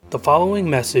The following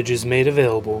message is made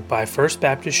available by First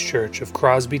Baptist Church of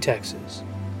Crosby, Texas.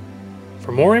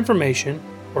 For more information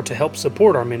or to help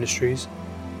support our ministries,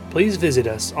 please visit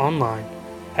us online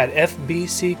at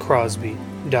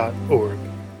fbccrosby.org.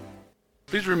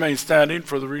 Please remain standing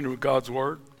for the reading of God's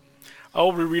Word. I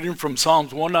will be reading from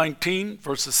Psalms 119,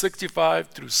 verses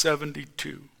 65 through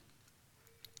 72.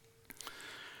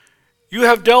 You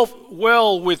have dealt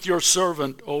well with your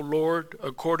servant, O Lord,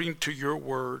 according to your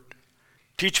word.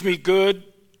 Teach me good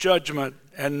judgment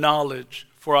and knowledge,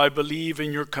 for I believe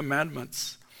in your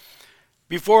commandments.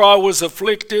 Before I was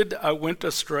afflicted, I went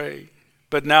astray,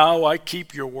 but now I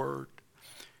keep your word.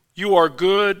 You are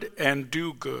good and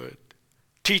do good.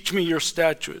 Teach me your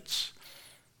statutes.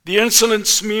 The insolent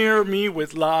smear me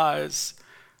with lies,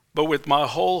 but with my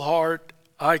whole heart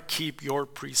I keep your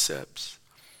precepts.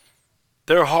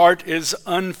 Their heart is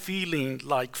unfeeling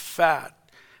like fat,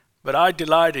 but I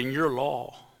delight in your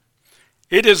law.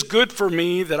 It is good for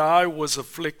me that I was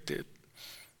afflicted,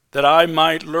 that I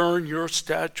might learn your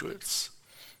statutes.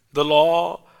 The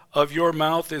law of your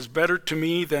mouth is better to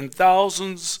me than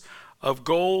thousands of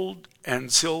gold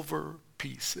and silver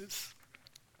pieces.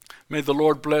 May the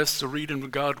Lord bless the reading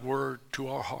of God's word to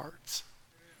our hearts.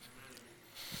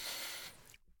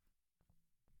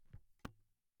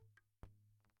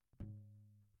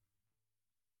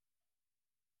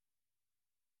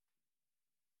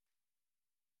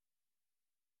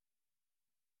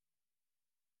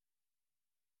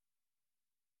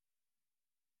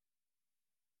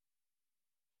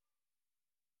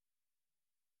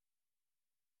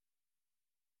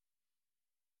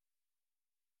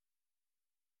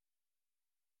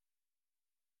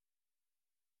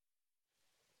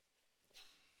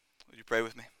 Would you pray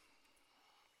with me?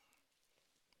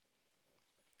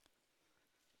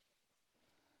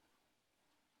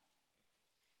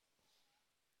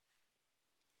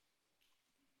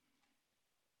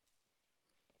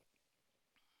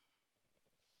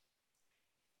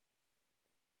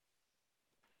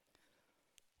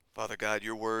 Father God,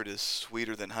 your word is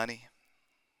sweeter than honey.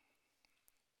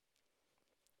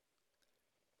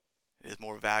 It is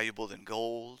more valuable than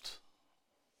gold.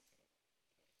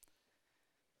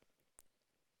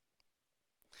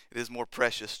 It is more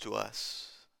precious to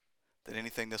us than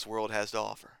anything this world has to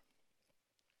offer.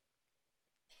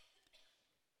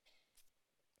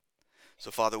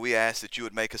 So, Father, we ask that you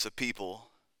would make us a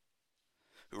people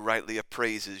who rightly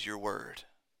appraises your word.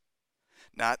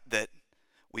 Not that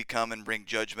we come and bring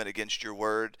judgment against your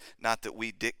word, not that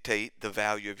we dictate the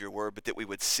value of your word, but that we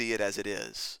would see it as it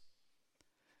is.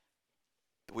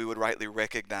 That we would rightly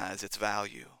recognize its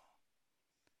value,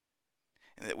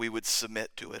 and that we would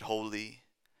submit to it wholly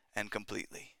and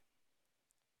completely.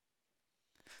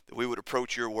 That we would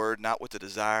approach your word not with the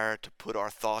desire to put our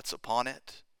thoughts upon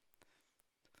it,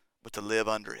 but to live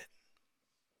under it.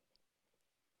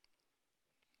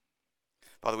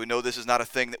 Father, we know this is not a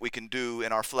thing that we can do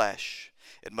in our flesh.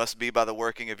 It must be by the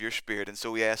working of your Spirit. And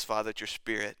so we ask, Father, that your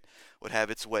Spirit would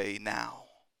have its way now.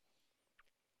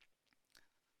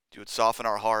 That you would soften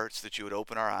our hearts, that you would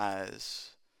open our eyes,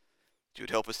 that you would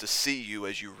help us to see you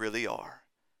as you really are.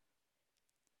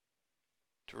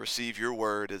 To receive your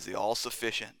word as the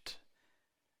all-sufficient,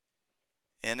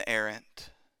 inerrant,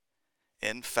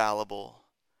 infallible,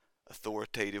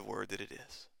 authoritative word that it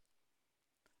is.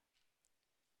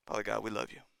 Father God, we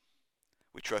love you.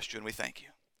 We trust you and we thank you.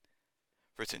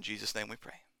 For it's in Jesus' name we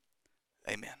pray.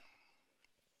 Amen.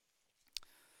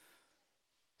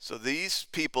 So these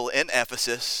people in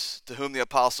Ephesus, to whom the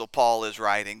Apostle Paul is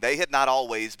writing, they had not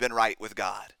always been right with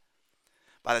God.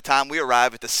 By the time we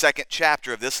arrive at the second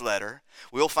chapter of this letter,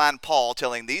 we'll find Paul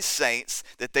telling these saints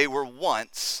that they were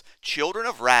once children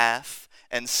of wrath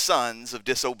and sons of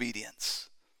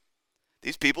disobedience.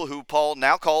 These people who Paul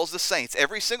now calls the saints,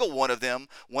 every single one of them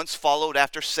once followed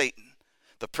after Satan,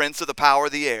 the prince of the power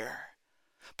of the air.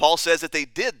 Paul says that they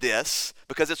did this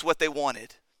because it's what they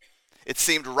wanted. It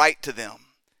seemed right to them.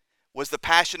 It was the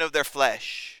passion of their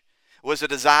flesh. It was the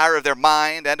desire of their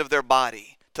mind and of their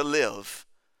body to live,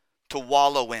 to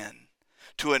wallow in,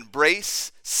 to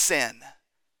embrace sin,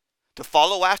 to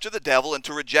follow after the devil and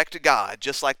to reject God,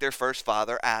 just like their first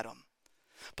father, Adam.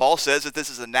 Paul says that this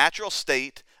is a natural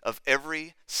state of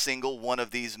every single one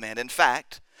of these men. In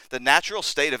fact, the natural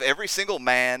state of every single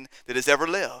man that has ever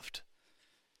lived.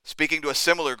 Speaking to a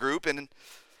similar group of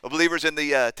believers in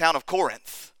the town of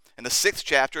Corinth, in the 6th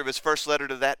chapter of his first letter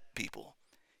to that people,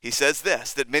 he says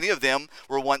this, that many of them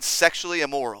were once sexually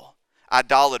immoral,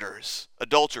 idolaters,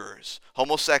 adulterers,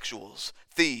 homosexuals,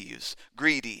 thieves,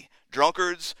 greedy,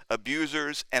 drunkards,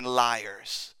 abusers, and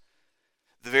liars.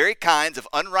 The very kinds of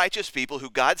unrighteous people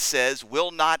who God says will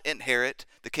not inherit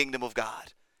the kingdom of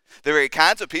God. the very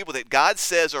kinds of people that God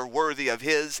says are worthy of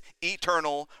his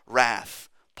eternal wrath.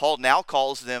 Paul now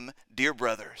calls them dear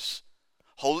brothers,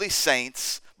 holy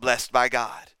saints blessed by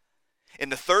God. In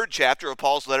the 3rd chapter of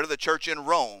Paul's letter to the church in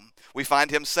Rome, we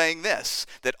find him saying this,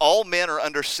 that all men are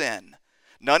under sin.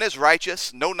 None is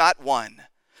righteous, no, not one.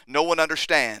 No one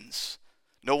understands.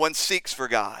 No one seeks for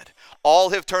God.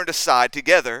 All have turned aside.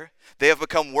 Together they have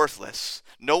become worthless.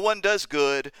 No one does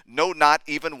good, no, not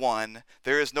even one.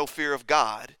 There is no fear of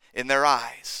God in their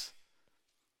eyes.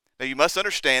 Now you must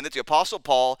understand that the Apostle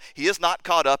Paul, he is not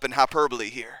caught up in hyperbole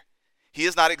here. He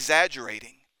is not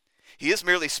exaggerating. He is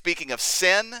merely speaking of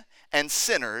sin and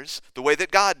sinners the way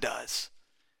that God does.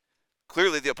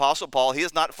 Clearly, the Apostle Paul, he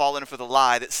has not fallen for the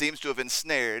lie that seems to have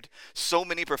ensnared so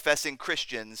many professing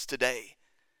Christians today.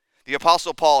 The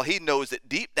Apostle Paul, he knows that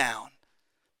deep down,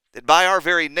 that by our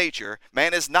very nature,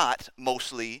 man is not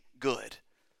mostly good.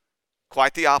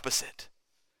 Quite the opposite.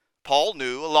 Paul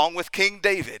knew, along with King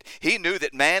David, he knew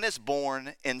that man is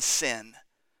born in sin.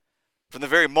 From the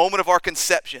very moment of our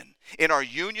conception, in our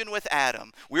union with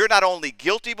Adam, we are not only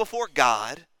guilty before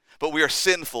God, but we are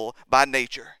sinful by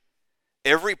nature.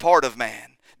 Every part of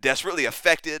man desperately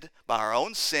affected by our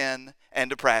own sin and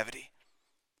depravity.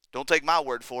 Don't take my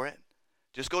word for it.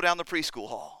 Just go down the preschool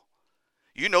hall.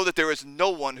 You know that there is no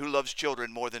one who loves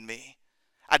children more than me.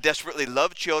 I desperately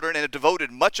love children and have devoted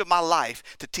much of my life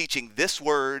to teaching this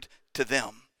word to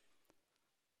them.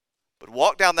 But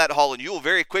walk down that hall and you will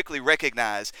very quickly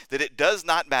recognize that it does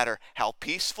not matter how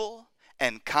peaceful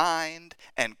and kind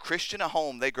and Christian a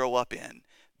home they grow up in.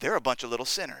 They're a bunch of little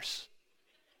sinners.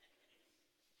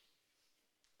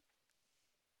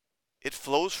 It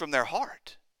flows from their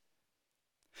heart.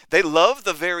 They love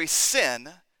the very sin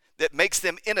that makes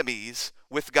them enemies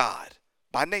with God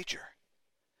by nature.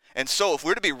 And so if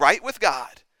we're to be right with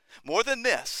God, more than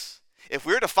this, if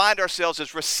we're to find ourselves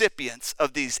as recipients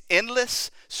of these endless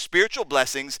spiritual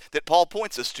blessings that Paul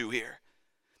points us to here,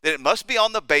 then it must be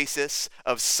on the basis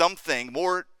of something,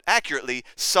 more accurately,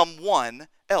 someone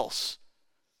else.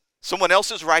 Someone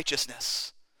else's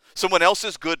righteousness, someone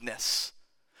else's goodness,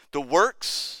 the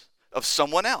works of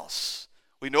someone else.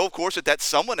 We know, of course, that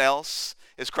someone else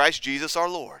is Christ Jesus our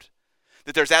Lord.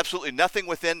 That there's absolutely nothing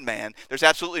within man, there's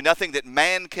absolutely nothing that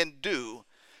man can do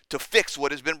to fix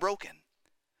what has been broken.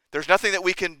 There's nothing that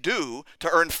we can do to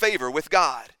earn favor with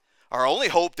God. Our only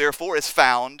hope, therefore, is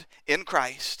found in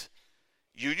Christ.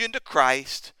 Union to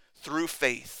Christ through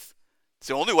faith. It's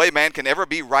the only way man can ever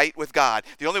be right with God.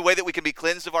 The only way that we can be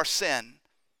cleansed of our sin.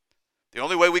 The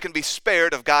only way we can be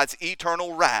spared of God's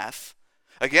eternal wrath.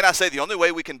 Again, I say the only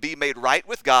way we can be made right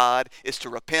with God is to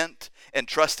repent and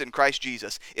trust in Christ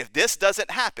Jesus. If this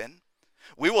doesn't happen,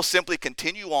 we will simply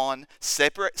continue on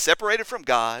separated from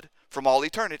God from all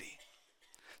eternity.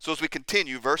 So as we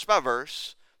continue verse by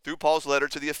verse through Paul's letter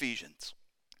to the Ephesians,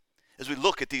 as we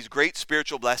look at these great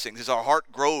spiritual blessings, as our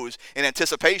heart grows in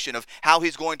anticipation of how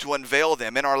he's going to unveil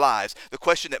them in our lives, the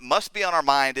question that must be on our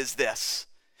mind is this: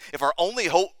 if our only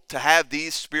hope to have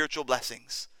these spiritual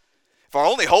blessings, if our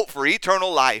only hope for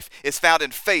eternal life is found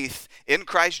in faith in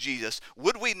Christ Jesus,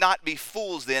 would we not be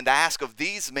fools then to ask of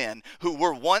these men who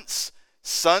were once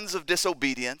sons of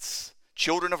disobedience,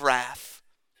 children of wrath,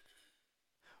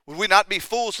 would we not be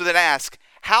fools to then ask,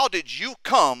 how did you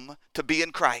come to be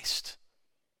in Christ?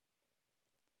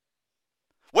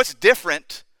 What's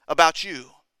different about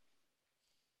you?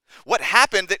 What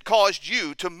happened that caused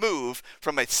you to move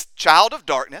from a child of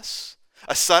darkness,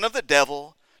 a son of the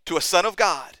devil, to a son of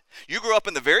God? You grew up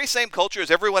in the very same culture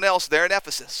as everyone else there in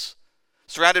Ephesus,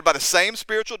 surrounded by the same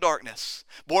spiritual darkness,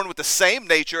 born with the same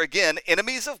nature, again,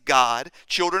 enemies of God,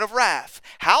 children of wrath.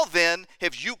 How then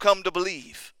have you come to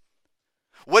believe?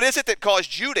 What is it that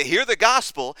caused you to hear the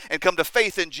gospel and come to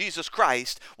faith in Jesus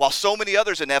Christ while so many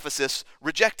others in Ephesus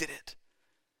rejected it?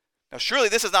 Now, surely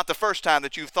this is not the first time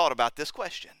that you've thought about this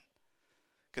question.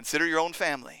 Consider your own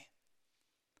family.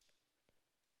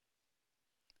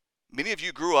 Many of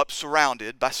you grew up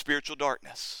surrounded by spiritual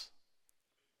darkness.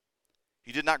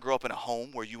 You did not grow up in a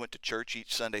home where you went to church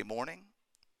each Sunday morning.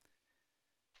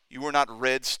 You were not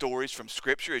read stories from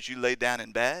Scripture as you laid down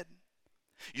in bed.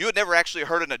 You had never actually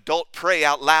heard an adult pray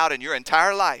out loud in your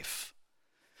entire life.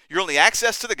 Your only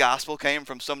access to the gospel came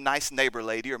from some nice neighbor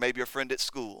lady or maybe a friend at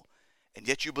school, and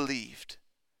yet you believed.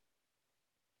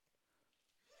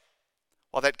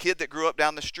 While that kid that grew up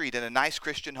down the street in a nice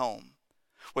Christian home,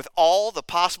 with all the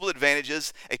possible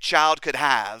advantages a child could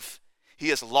have,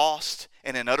 he is lost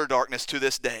and in utter darkness to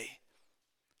this day.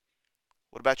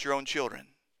 What about your own children?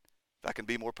 If I can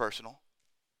be more personal.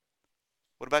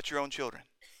 What about your own children?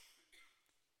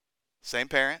 Same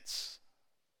parents,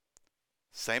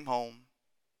 same home,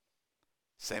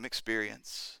 same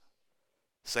experience,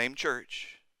 same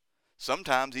church,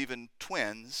 sometimes even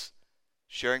twins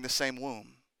sharing the same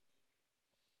womb.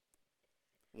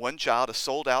 One child a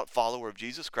sold-out follower of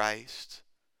Jesus Christ,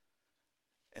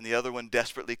 and the other one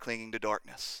desperately clinging to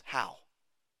darkness. How?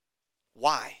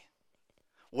 Why?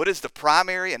 What is the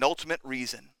primary and ultimate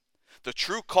reason, the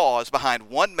true cause behind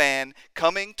one man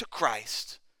coming to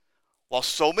Christ while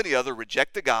so many others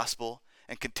reject the gospel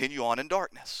and continue on in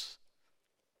darkness?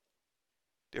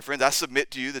 Dear friends, I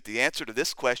submit to you that the answer to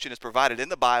this question is provided in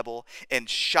the Bible in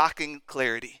shocking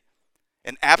clarity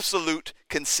and absolute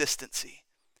consistency.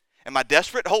 And my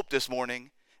desperate hope this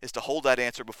morning is to hold that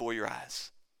answer before your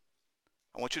eyes.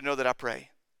 I want you to know that I pray.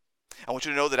 I want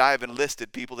you to know that I have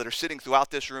enlisted people that are sitting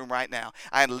throughout this room right now.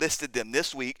 I enlisted them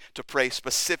this week to pray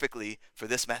specifically for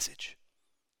this message.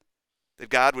 That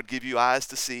God would give you eyes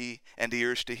to see and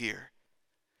ears to hear.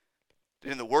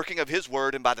 That in the working of His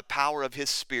Word and by the power of His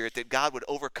Spirit, that God would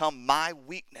overcome my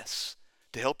weakness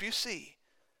to help you see.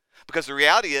 Because the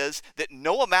reality is that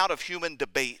no amount of human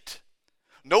debate,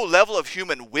 no level of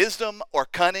human wisdom or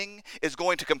cunning is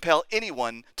going to compel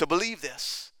anyone to believe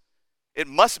this. It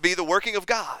must be the working of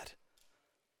God.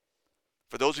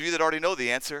 For those of you that already know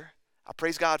the answer, I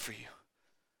praise God for you.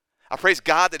 I praise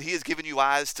God that He has given you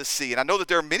eyes to see. And I know that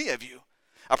there are many of you.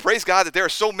 I praise God that there are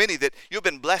so many that you've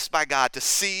been blessed by God to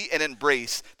see and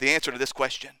embrace the answer to this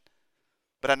question.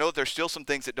 But I know that there's still some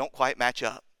things that don't quite match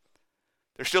up.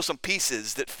 There's still some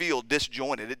pieces that feel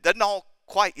disjointed. It doesn't all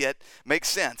quite yet make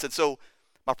sense. And so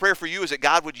my prayer for you is that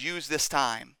God would use this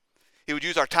time. He would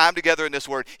use our time together in this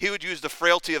Word. He would use the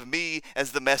frailty of me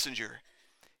as the messenger.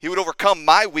 He would overcome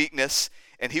my weakness,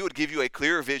 and He would give you a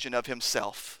clearer vision of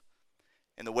Himself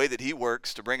in the way that He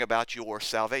works to bring about your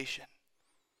salvation.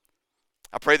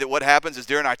 I pray that what happens is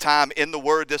during our time in the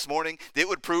Word this morning, that it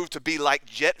would prove to be like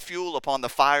jet fuel upon the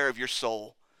fire of your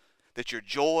soul, that your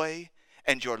joy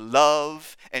and your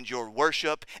love and your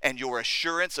worship and your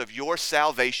assurance of your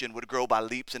salvation would grow by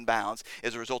leaps and bounds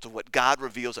as a result of what God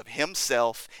reveals of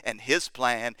Himself and His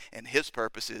plan and His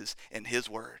purposes in His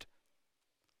Word.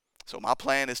 So my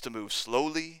plan is to move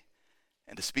slowly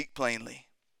and to speak plainly.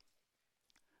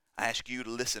 I ask you to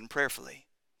listen prayerfully.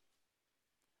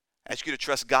 I ask you to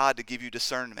trust God to give you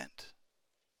discernment.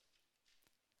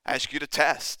 I ask you to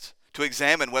test, to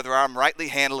examine whether I'm rightly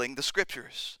handling the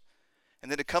Scriptures, and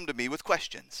then to come to me with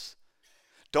questions.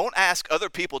 Don't ask other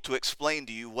people to explain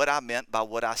to you what I meant by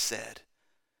what I said.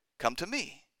 Come to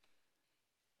me.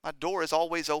 My door is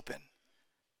always open.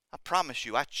 I promise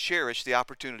you, I cherish the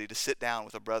opportunity to sit down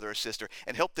with a brother or sister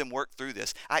and help them work through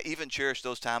this. I even cherish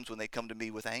those times when they come to me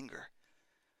with anger.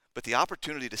 But the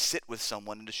opportunity to sit with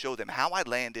someone and to show them how I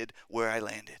landed where I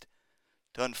landed.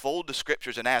 To unfold the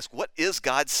Scriptures and ask, what is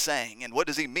God saying and what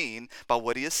does He mean by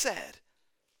what He has said?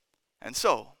 And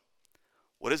so,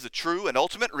 what is the true and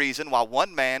ultimate reason why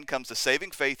one man comes to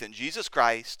saving faith in Jesus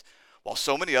Christ while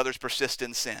so many others persist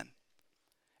in sin?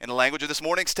 In the language of this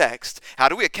morning's text, how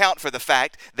do we account for the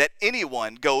fact that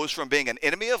anyone goes from being an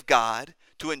enemy of God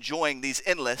to enjoying these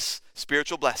endless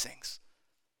spiritual blessings?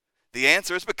 The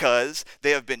answer is because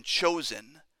they have been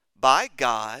chosen by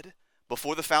God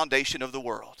before the foundation of the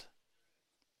world.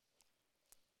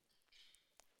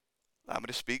 Allow me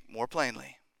to speak more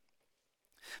plainly.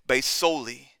 Based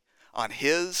solely on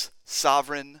His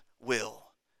sovereign will,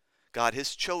 God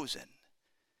has chosen,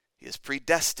 He has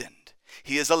predestined,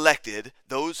 He has elected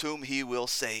those whom He will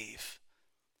save.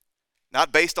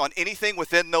 Not based on anything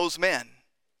within those men.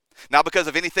 Not because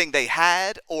of anything they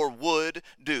had or would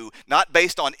do. Not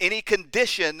based on any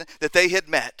condition that they had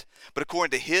met. But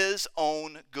according to His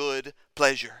own good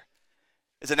pleasure.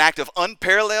 As an act of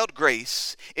unparalleled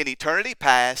grace, in eternity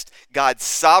past, God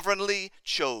sovereignly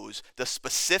chose the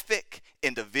specific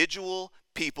individual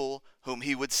people whom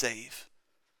He would save.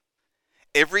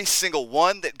 Every single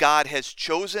one that God has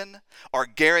chosen are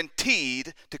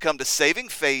guaranteed to come to saving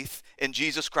faith in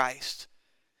Jesus Christ.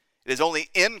 It is only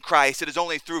in Christ, it is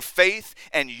only through faith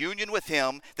and union with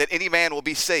Him that any man will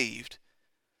be saved.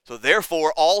 So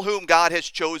therefore, all whom God has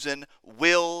chosen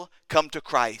will come to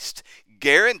Christ.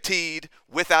 Guaranteed,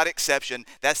 without exception.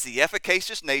 That's the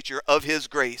efficacious nature of His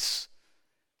grace.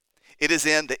 It is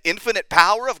in the infinite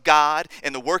power of God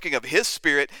and the working of His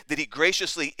Spirit that He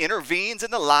graciously intervenes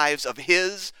in the lives of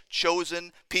His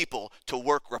chosen people to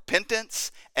work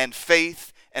repentance and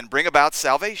faith and bring about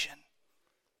salvation.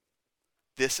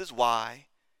 This is why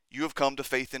you have come to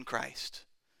faith in Christ.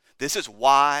 This is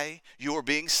why you are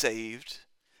being saved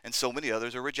and so many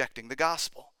others are rejecting the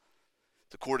gospel.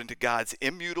 It's according to God's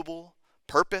immutable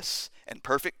purpose and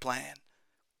perfect plan.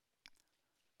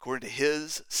 According to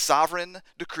His sovereign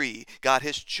decree, God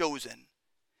has chosen,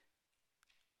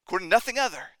 according to nothing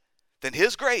other than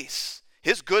His grace,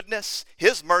 His goodness,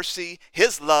 His mercy,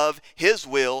 His love, His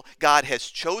will. God has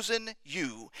chosen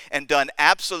you and done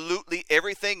absolutely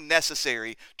everything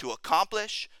necessary to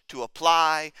accomplish, to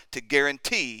apply, to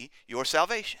guarantee your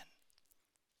salvation.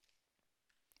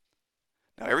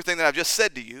 Now, everything that I've just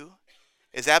said to you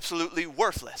is absolutely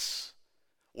worthless.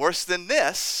 Worse than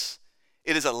this,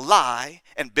 it is a lie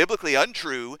and biblically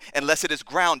untrue unless it is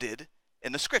grounded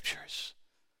in the Scriptures.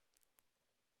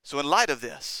 So in light of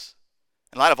this,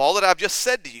 in light of all that I've just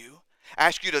said to you, I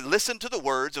ask you to listen to the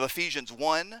words of Ephesians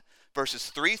 1, verses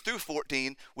 3 through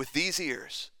 14 with these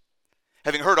ears.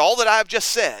 Having heard all that I have just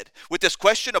said, with this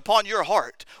question upon your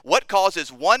heart, what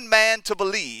causes one man to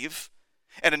believe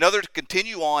and another to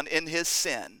continue on in his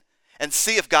sin? And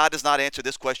see if God does not answer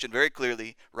this question very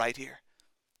clearly right here.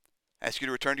 I ask you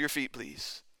to return to your feet,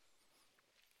 please.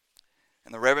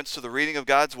 In the reverence to the reading of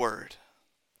God's word.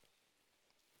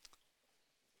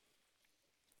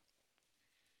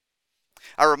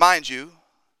 I remind you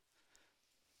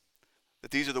that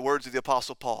these are the words of the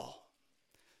Apostle Paul.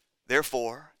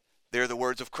 Therefore, they're the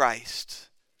words of Christ.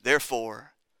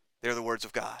 Therefore, they're the words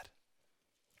of God.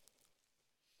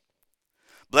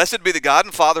 Blessed be the God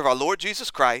and Father of our Lord Jesus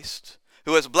Christ,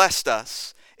 who has blessed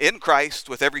us in Christ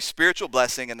with every spiritual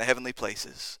blessing in the heavenly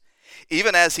places,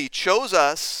 even as He chose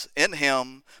us in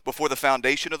Him before the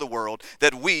foundation of the world,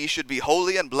 that we should be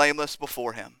holy and blameless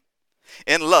before Him.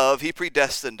 In love He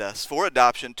predestined us for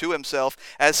adoption to Himself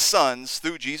as sons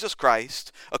through Jesus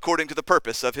Christ, according to the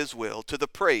purpose of His will, to the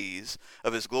praise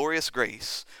of His glorious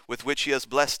grace, with which He has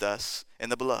blessed us in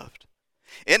the Beloved.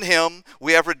 In Him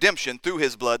we have redemption through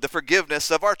His blood, the forgiveness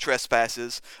of our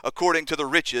trespasses, according to the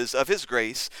riches of His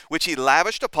grace, which He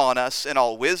lavished upon us in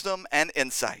all wisdom and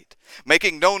insight,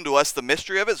 making known to us the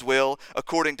mystery of His will,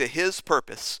 according to His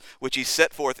purpose, which He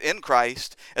set forth in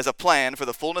Christ as a plan for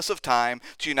the fullness of time,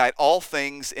 to unite all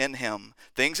things in Him,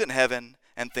 things in heaven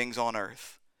and things on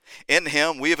earth. In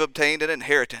Him we have obtained an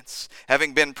inheritance,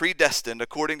 having been predestined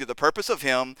according to the purpose of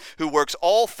Him who works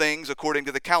all things according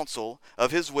to the counsel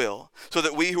of His will, so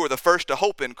that we who are the first to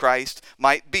hope in Christ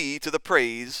might be to the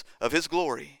praise of His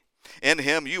glory. In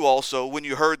Him you also, when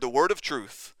you heard the word of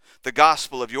truth, the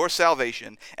gospel of your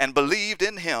salvation, and believed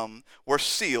in Him, were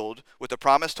sealed with the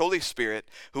promised Holy Spirit,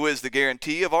 who is the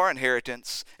guarantee of our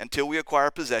inheritance until we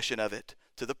acquire possession of it,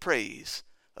 to the praise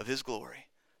of His glory.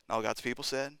 And all God's people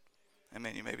said,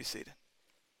 amen. You may be seated.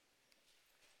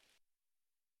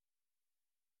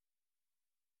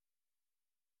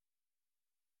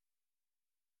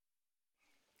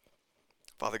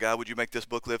 Father God, would you make this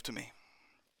book live to me?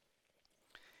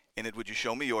 In it, would you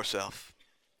show me yourself?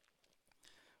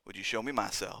 Would you show me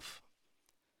myself?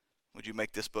 Would you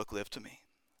make this book live to me?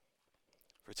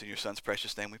 For it's in your Son's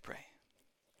precious name we pray.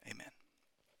 Amen.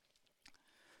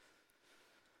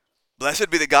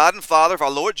 Blessed be the God and Father of our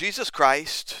Lord Jesus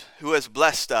Christ, who has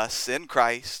blessed us in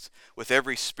Christ with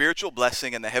every spiritual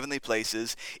blessing in the heavenly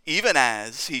places, even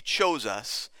as He chose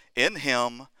us in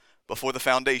Him before the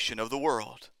foundation of the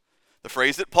world. The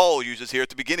phrase that Paul uses here at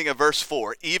the beginning of verse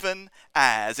 4, even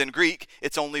as. In Greek,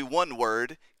 it's only one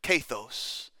word,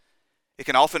 kathos. It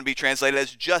can often be translated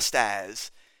as just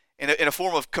as, in a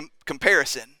form of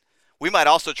comparison. We might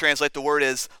also translate the word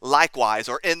as likewise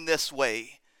or in this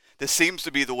way. This seems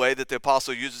to be the way that the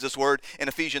apostle uses this word in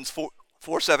Ephesians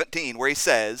 4:17, where he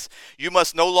says, you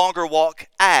must no longer walk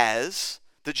as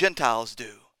the Gentiles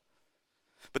do.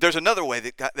 But there's another way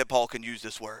that Paul can use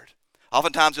this word.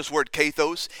 Oftentimes this word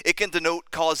kathos, it can denote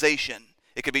causation.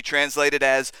 It can be translated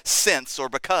as since or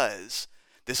because.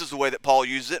 This is the way that Paul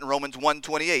uses it in Romans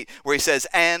 1:28, where he says,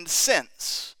 and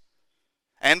since,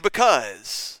 and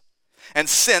because. And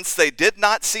since they did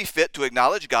not see fit to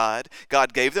acknowledge God,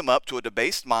 God gave them up to a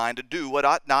debased mind to do what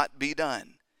ought not be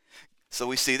done. So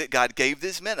we see that God gave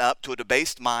these men up to a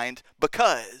debased mind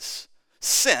because,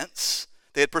 since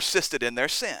they had persisted in their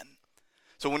sin.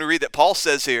 So when we read that Paul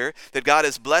says here that God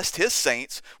has blessed His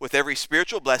saints with every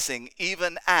spiritual blessing,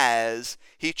 even as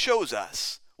He chose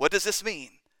us, what does this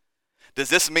mean? Does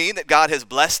this mean that God has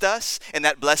blessed us and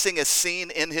that blessing is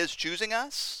seen in His choosing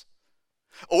us?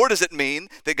 Or does it mean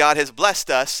that God has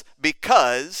blessed us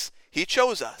because He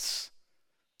chose us?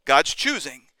 God's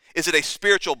choosing, is it a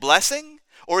spiritual blessing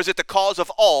or is it the cause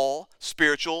of all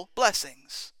spiritual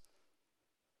blessings?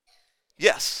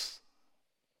 Yes,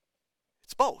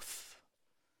 it's both.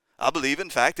 I believe, in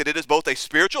fact, that it is both a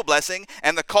spiritual blessing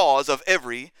and the cause of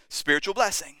every spiritual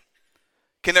blessing.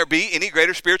 Can there be any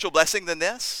greater spiritual blessing than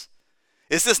this?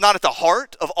 Is this not at the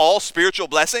heart of all spiritual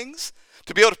blessings?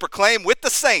 To be able to proclaim with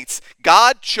the saints,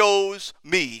 God chose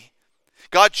me.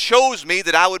 God chose me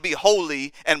that I would be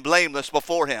holy and blameless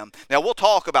before Him. Now we'll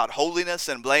talk about holiness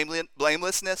and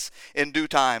blamelessness in due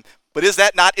time. But is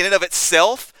that not in and of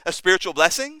itself a spiritual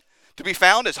blessing? To be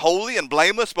found as holy and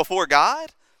blameless before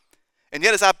God? And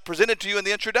yet, as I presented to you in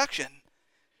the introduction,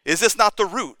 is this not the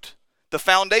root, the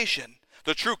foundation,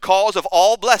 the true cause of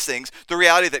all blessings, the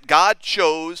reality that God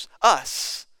chose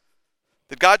us?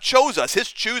 That God chose us. His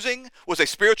choosing was a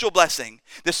spiritual blessing.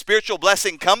 This spiritual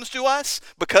blessing comes to us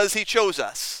because he chose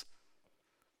us.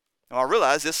 Now, I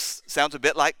realize this sounds a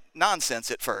bit like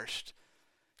nonsense at first.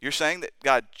 You're saying that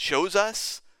God chose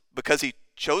us because he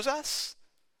chose us?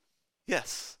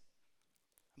 Yes.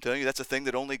 I'm telling you, that's a thing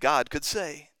that only God could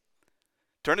say.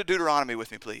 Turn to Deuteronomy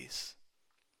with me, please.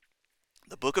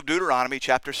 The book of Deuteronomy,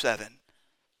 chapter 7.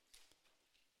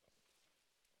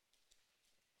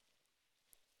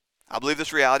 I believe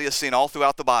this reality is seen all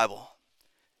throughout the Bible.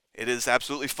 It is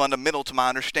absolutely fundamental to my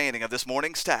understanding of this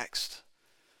morning's text.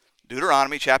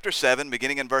 Deuteronomy chapter 7,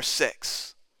 beginning in verse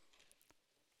 6.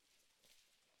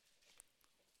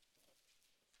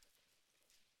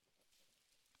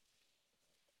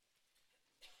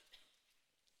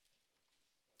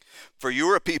 For you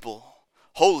are a people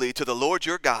holy to the Lord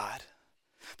your God.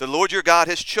 The Lord your God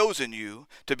has chosen you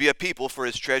to be a people for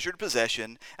his treasured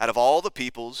possession out of all the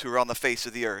peoples who are on the face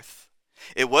of the earth.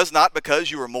 It was not because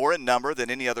you were more in number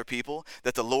than any other people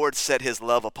that the Lord set his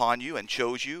love upon you and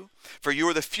chose you, for you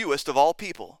are the fewest of all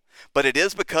people. But it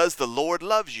is because the Lord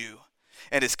loves you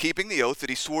and is keeping the oath that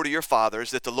he swore to your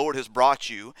fathers, that the Lord has brought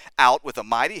you out with a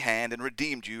mighty hand and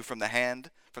redeemed you from the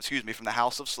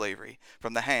house of slavery,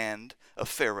 from the hand of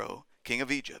Pharaoh, king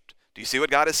of Egypt. Do you see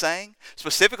what God is saying?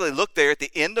 Specifically, look there at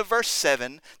the end of verse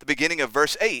 7, the beginning of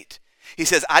verse 8. He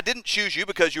says, I didn't choose you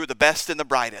because you were the best and the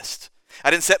brightest.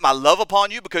 I didn't set my love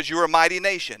upon you because you were a mighty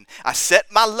nation. I set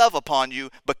my love upon you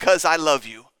because I love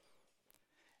you.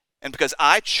 And because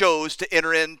I chose to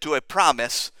enter into a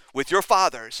promise with your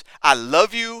fathers. I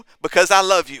love you because I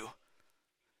love you.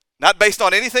 Not based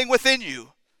on anything within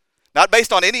you. Not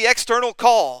based on any external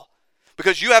call.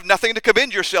 Because you have nothing to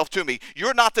commend yourself to me.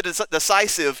 You're not the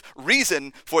decisive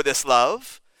reason for this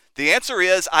love. The answer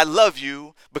is, I love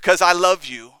you because I love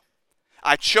you.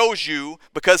 I chose you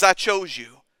because I chose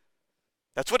you.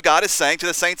 That's what God is saying to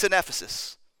the saints in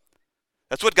Ephesus.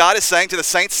 That's what God is saying to the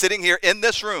saints sitting here in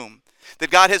this room. That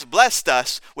God has blessed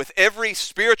us with every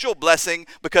spiritual blessing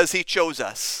because he chose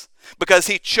us. Because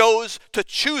he chose to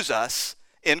choose us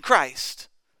in Christ.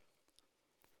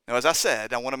 Now, as I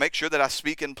said, I want to make sure that I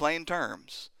speak in plain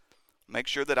terms. Make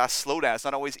sure that I slow down. It's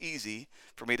not always easy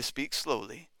for me to speak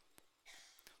slowly.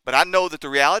 But I know that the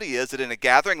reality is that in a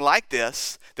gathering like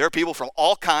this, there are people from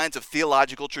all kinds of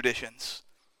theological traditions.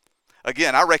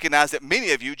 Again, I recognize that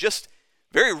many of you just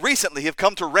very recently have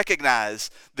come to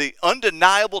recognize the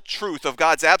undeniable truth of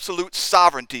God's absolute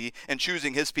sovereignty in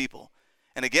choosing his people.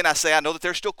 And again, I say I know that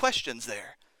there's still questions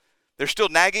there. There's still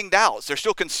nagging doubts. There's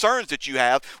still concerns that you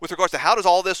have with regards to how does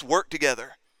all this work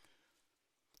together.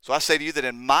 So I say to you that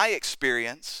in my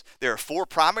experience, there are four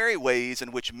primary ways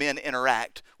in which men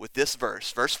interact with this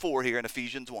verse. Verse 4 here in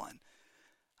Ephesians 1.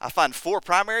 I find four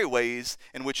primary ways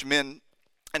in which men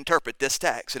interpret this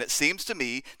text. And it seems to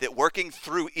me that working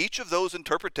through each of those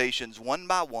interpretations one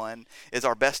by one is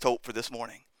our best hope for this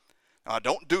morning. Now, I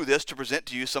don't do this to present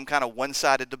to you some kind of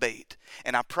one-sided debate.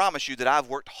 And I promise you that I've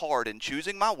worked hard in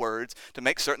choosing my words to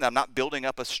make certain that I'm not building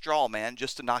up a straw man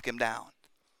just to knock him down.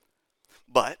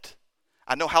 But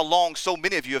I know how long so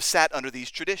many of you have sat under these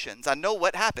traditions. I know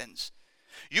what happens.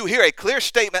 You hear a clear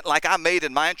statement like I made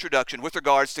in my introduction with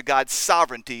regards to God's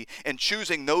sovereignty and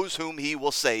choosing those whom he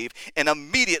will save, and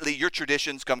immediately your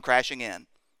traditions come crashing in.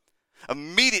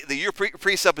 Immediately your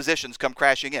presuppositions come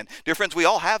crashing in. Dear friends, we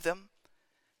all have them.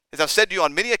 As I've said to you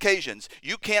on many occasions,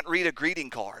 you can't read a greeting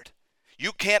card.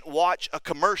 You can't watch a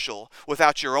commercial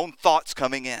without your own thoughts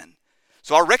coming in.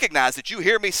 So I recognize that you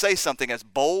hear me say something as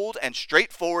bold and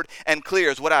straightforward and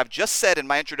clear as what I've just said in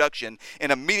my introduction,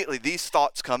 and immediately these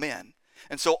thoughts come in.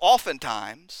 And so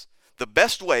oftentimes, the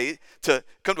best way to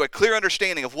come to a clear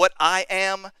understanding of what I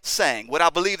am saying, what I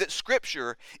believe that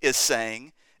Scripture is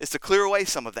saying, is to clear away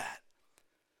some of that.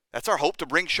 That's our hope, to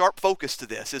bring sharp focus to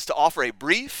this, is to offer a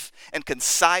brief and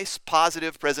concise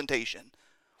positive presentation.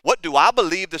 What do I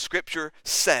believe the Scripture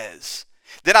says?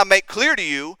 Then I make clear to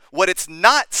you what it's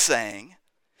not saying,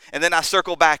 and then I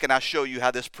circle back and I show you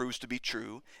how this proves to be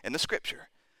true in the Scripture.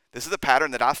 This is the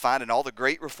pattern that I find in all the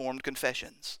great Reformed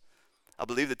confessions. I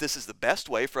believe that this is the best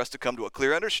way for us to come to a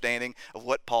clear understanding of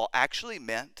what Paul actually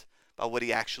meant by what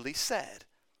he actually said.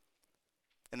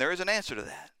 And there is an answer to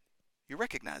that. You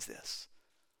recognize this.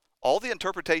 All the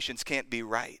interpretations can't be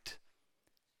right.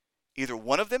 Either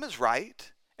one of them is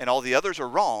right and all the others are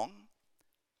wrong,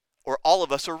 or all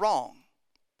of us are wrong.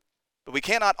 But we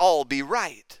cannot all be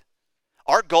right.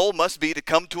 Our goal must be to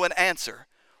come to an answer.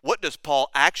 What does Paul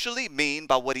actually mean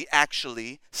by what he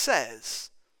actually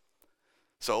says?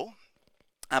 So,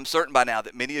 I'm certain by now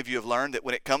that many of you have learned that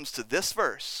when it comes to this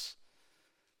verse,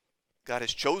 God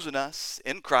has chosen us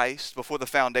in Christ before the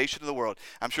foundation of the world.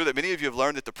 I'm sure that many of you have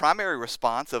learned that the primary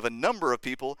response of a number of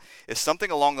people is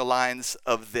something along the lines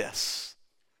of this.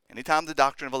 Anytime the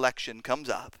doctrine of election comes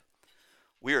up,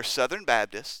 we are Southern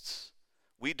Baptists.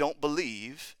 We don't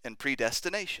believe in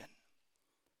predestination.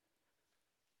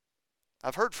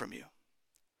 I've heard from you.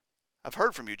 I've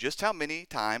heard from you just how many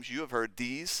times you have heard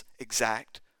these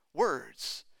exact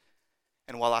words.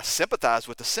 And while I sympathize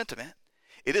with the sentiment,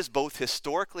 it is both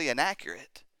historically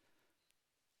inaccurate,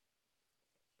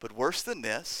 but worse than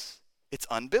this, it's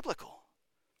unbiblical.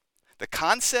 The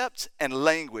concepts and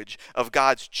language of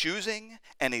God's choosing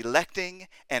and electing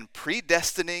and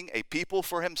predestining a people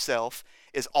for himself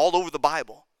is all over the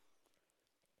Bible.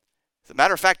 As a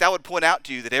matter of fact, I would point out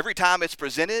to you that every time it's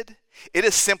presented, it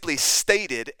is simply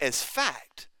stated as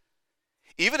fact.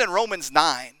 Even in Romans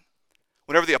 9,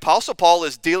 whenever the Apostle Paul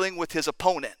is dealing with his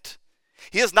opponent,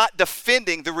 he is not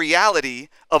defending the reality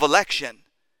of election,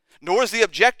 nor is the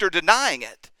objector denying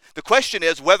it. The question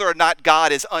is whether or not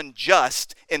God is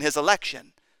unjust in his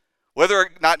election, whether or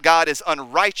not God is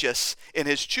unrighteous in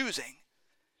his choosing.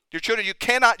 Dear children, you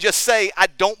cannot just say, I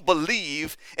don't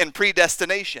believe in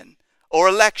predestination or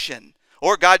election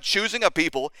or God choosing a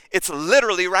people. It's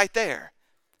literally right there.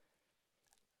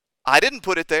 I didn't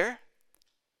put it there,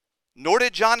 nor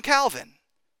did John Calvin.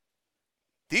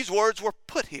 These words were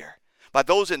put here by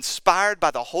those inspired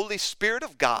by the Holy Spirit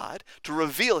of God to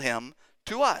reveal him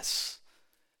to us.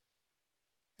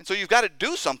 And so you've got to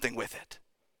do something with it.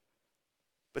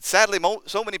 But sadly,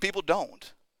 so many people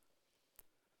don't.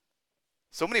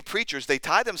 So many preachers, they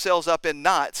tie themselves up in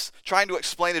knots trying to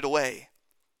explain it away.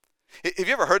 Have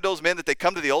you ever heard those men that they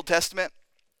come to the Old Testament,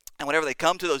 and whenever they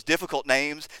come to those difficult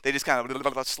names, they just kind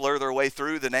of slur their way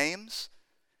through the names?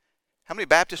 How many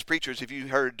Baptist preachers have you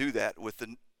heard do that with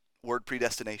the word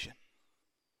predestination?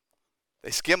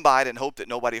 They skim by it and hope that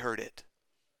nobody heard it.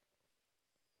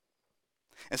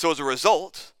 And so as a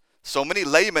result, so many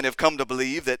laymen have come to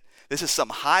believe that this is some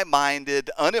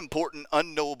high-minded, unimportant,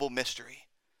 unknowable mystery.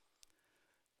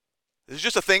 This is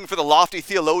just a thing for the lofty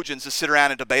theologians to sit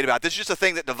around and debate about. This is just a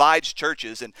thing that divides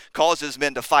churches and causes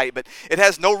men to fight, but it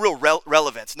has no real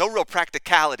relevance, no real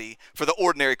practicality for the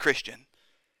ordinary Christian.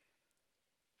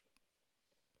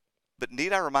 But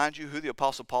need I remind you who the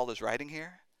Apostle Paul is writing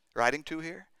to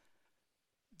here?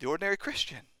 The ordinary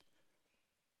Christian.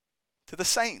 To the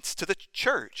saints, to the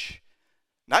church.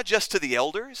 Not just to the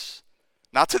elders,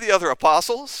 not to the other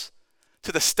apostles,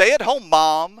 to the stay-at-home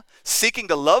mom seeking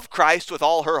to love Christ with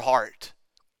all her heart.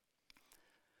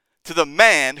 To the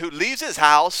man who leaves his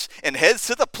house and heads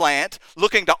to the plant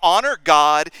looking to honor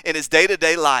God in his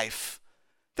day-to-day life.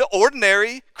 The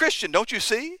ordinary Christian, don't you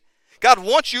see? God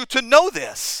wants you to know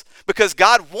this because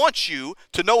God wants you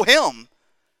to know him.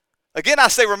 Again, I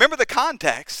say, remember the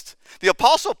context. The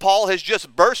Apostle Paul has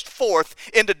just burst forth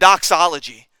into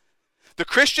doxology. The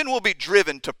Christian will be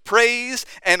driven to praise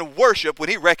and worship when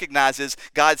he recognizes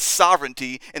God's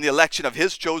sovereignty in the election of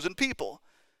his chosen people.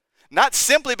 Not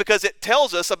simply because it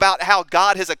tells us about how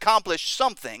God has accomplished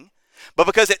something, but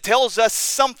because it tells us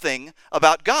something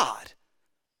about God.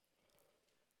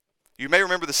 You may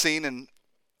remember the scene in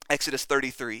Exodus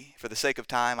 33. For the sake of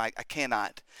time, I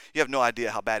cannot. You have no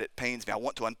idea how bad it pains me. I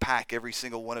want to unpack every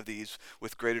single one of these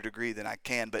with greater degree than I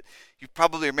can, but you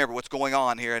probably remember what's going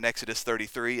on here in Exodus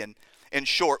 33. And in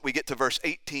short, we get to verse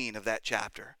 18 of that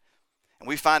chapter. And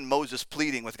we find Moses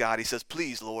pleading with God. He says,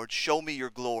 please, Lord, show me your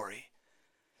glory.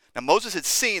 Now, Moses had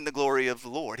seen the glory of the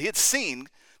Lord. He had seen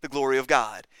the glory of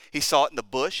God. He saw it in the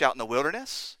bush out in the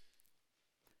wilderness.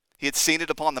 He had seen it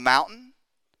upon the mountain.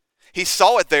 He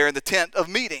saw it there in the tent of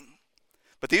meeting.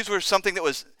 But these were something that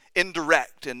was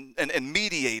indirect and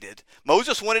mediated.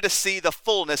 Moses wanted to see the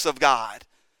fullness of God.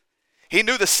 He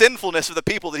knew the sinfulness of the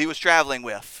people that he was traveling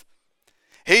with.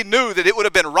 He knew that it would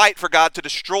have been right for God to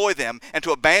destroy them and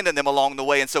to abandon them along the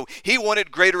way. And so he wanted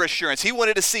greater assurance. He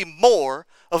wanted to see more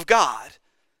of God.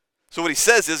 So what he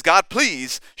says is, God,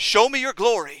 please show me your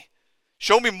glory.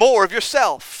 Show me more of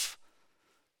yourself.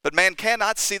 But man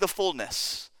cannot see the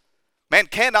fullness. Man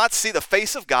cannot see the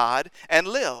face of God and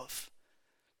live.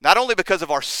 Not only because of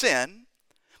our sin,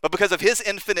 but because of his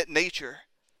infinite nature.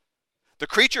 The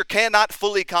creature cannot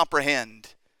fully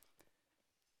comprehend.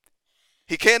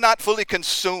 He cannot fully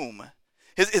consume.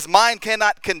 His mind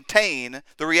cannot contain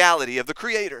the reality of the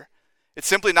Creator. It's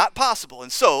simply not possible.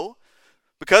 And so,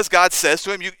 because God says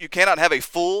to him, you cannot have a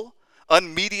full,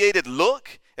 unmediated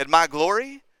look at my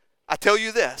glory, I tell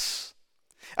you this.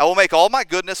 I will make all my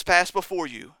goodness pass before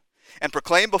you, and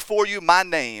proclaim before you my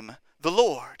name, the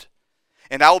Lord.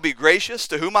 And I will be gracious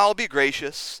to whom I will be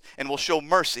gracious, and will show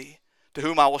mercy to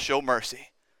whom I will show mercy.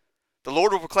 The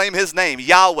Lord will proclaim his name,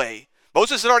 Yahweh.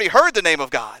 Moses had already heard the name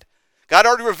of God. God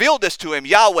already revealed this to him,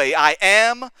 Yahweh, I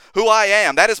am who I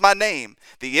am. That is my name.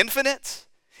 The infinite,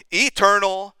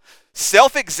 eternal,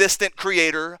 self-existent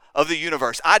creator of the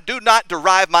universe. I do not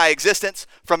derive my existence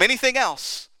from anything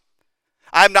else.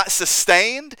 I am not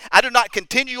sustained. I do not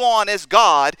continue on as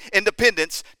God in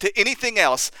dependence to anything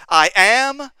else. I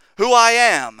am who I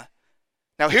am.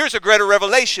 Now here's a greater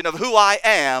revelation of who I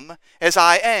am as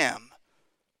I am.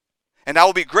 And I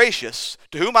will be gracious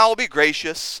to whom I will be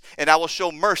gracious, and I will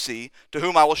show mercy to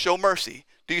whom I will show mercy.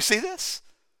 Do you see this?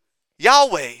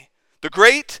 Yahweh, the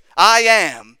great I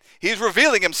am. He's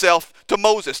revealing himself to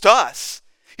Moses, to us.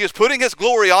 He is putting his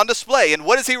glory on display. And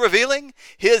what is he revealing?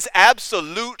 His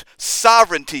absolute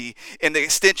sovereignty in the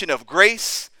extension of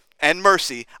grace and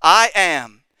mercy. I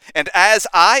am. And as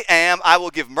I am, I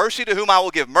will give mercy to whom I will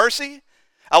give mercy.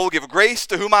 I will give grace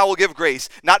to whom I will give grace.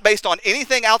 Not based on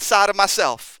anything outside of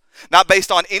myself. Not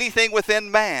based on anything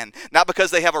within man. Not because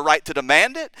they have a right to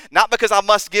demand it. Not because I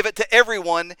must give it to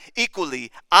everyone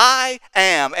equally. I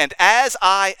am, and as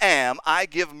I am, I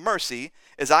give mercy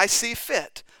as I see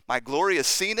fit. My glory is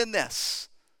seen in this.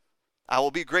 I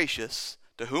will be gracious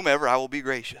to whomever I will be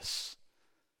gracious.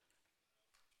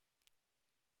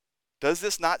 Does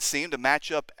this not seem to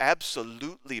match up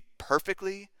absolutely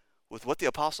perfectly with what the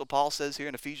Apostle Paul says here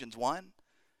in Ephesians 1?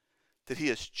 That he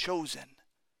has chosen,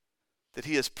 that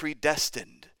he has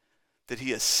predestined, that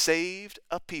he has saved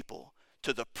a people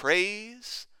to the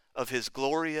praise of his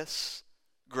glorious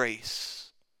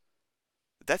grace.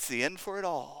 That's the end for it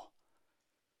all.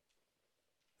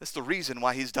 That's the reason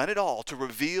why he's done it all, to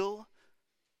reveal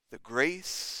the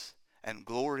grace and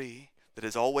glory that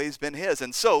has always been his.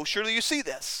 And so, surely you see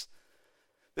this.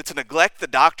 That to neglect the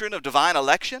doctrine of divine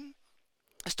election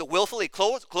is to willfully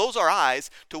close our eyes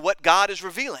to what God is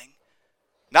revealing.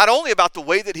 Not only about the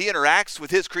way that he interacts with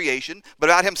his creation,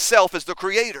 but about himself as the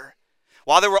creator.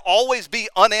 While there will always be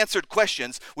unanswered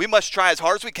questions, we must try as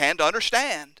hard as we can to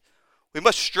understand. We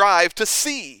must strive to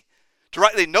see, to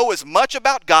rightly know as much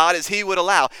about God as he would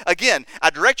allow. Again, I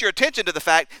direct your attention to the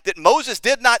fact that Moses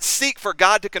did not seek for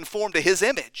God to conform to his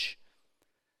image.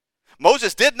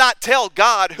 Moses did not tell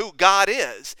God who God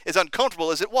is, as uncomfortable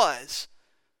as it was.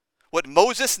 What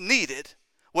Moses needed,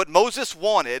 what Moses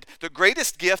wanted, the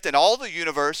greatest gift in all the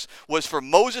universe, was for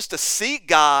Moses to see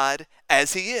God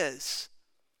as he is.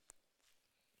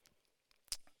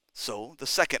 So, the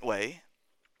second way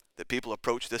that people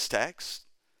approach this text,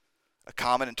 a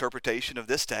common interpretation of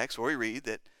this text, where we read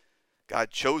that God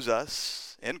chose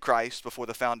us in Christ before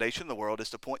the foundation of the world,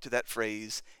 is to point to that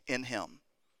phrase, in him,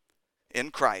 in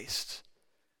Christ.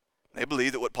 They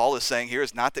believe that what Paul is saying here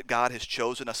is not that God has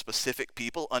chosen a specific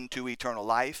people unto eternal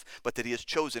life, but that he has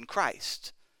chosen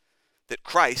Christ. That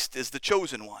Christ is the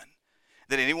chosen one.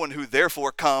 That anyone who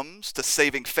therefore comes to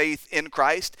saving faith in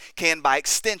Christ can by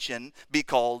extension be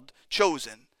called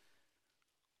chosen.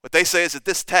 What they say is that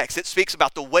this text, it speaks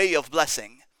about the way of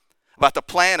blessing, about the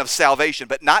plan of salvation,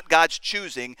 but not God's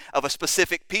choosing of a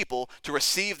specific people to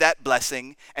receive that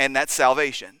blessing and that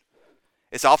salvation.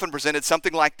 It's often presented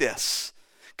something like this.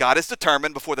 God has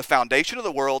determined before the foundation of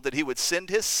the world that he would send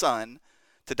his Son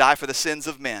to die for the sins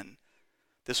of men.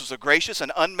 This was a gracious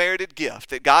and unmerited gift,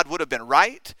 that God would have been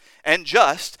right and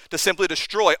just to simply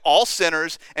destroy all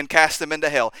sinners and cast them into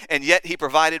hell. And yet he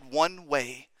provided one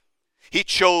way. He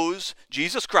chose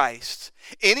Jesus Christ.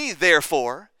 Any,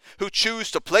 therefore, who choose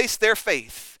to place their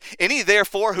faith, any,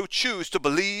 therefore, who choose to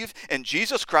believe in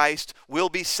Jesus Christ will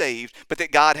be saved, but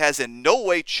that God has in no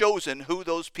way chosen who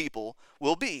those people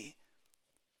will be.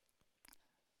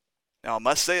 Now, I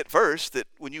must say at first that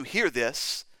when you hear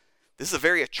this is a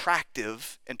very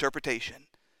attractive interpretation.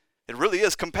 It really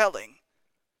is compelling.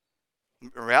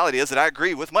 The reality is that I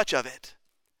agree with much of it.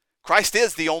 Christ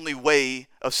is the only way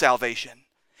of salvation,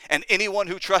 and anyone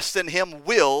who trusts in him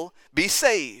will be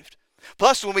saved.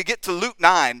 Plus, when we get to Luke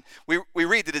 9, we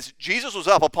read that as Jesus was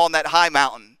up upon that high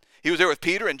mountain, he was there with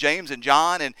Peter and James and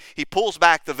John, and he pulls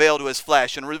back the veil to his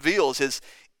flesh and reveals his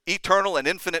eternal and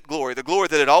infinite glory, the glory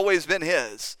that had always been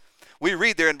his. We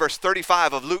read there in verse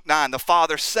 35 of Luke 9, the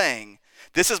Father saying,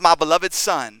 "This is my beloved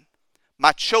Son,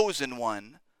 my chosen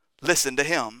one, listen to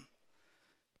him."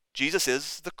 Jesus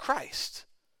is the Christ,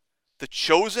 the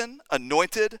chosen,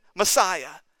 anointed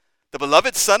Messiah, the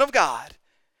beloved Son of God.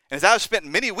 And as I've spent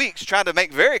many weeks trying to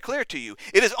make very clear to you,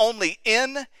 it is only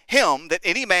in him that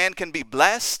any man can be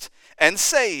blessed and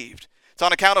saved. It's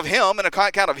on account of him and on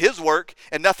account of his work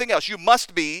and nothing else. You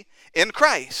must be in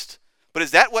Christ. But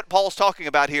is that what Paul's talking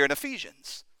about here in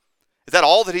Ephesians? Is that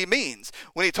all that he means?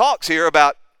 When he talks here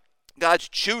about God's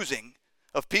choosing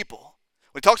of people,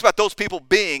 when he talks about those people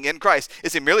being in Christ,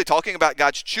 is he merely talking about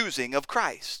God's choosing of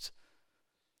Christ?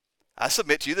 I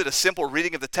submit to you that a simple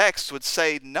reading of the text would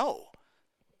say no.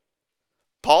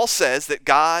 Paul says that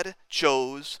God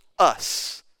chose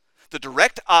us. The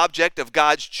direct object of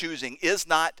God's choosing is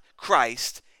not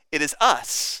Christ, it is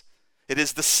us. It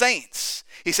is the saints.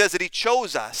 He says that he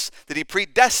chose us, that he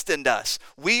predestined us.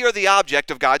 We are the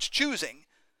object of God's choosing.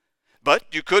 But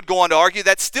you could go on to argue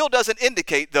that still doesn't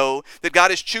indicate, though, that God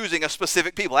is choosing a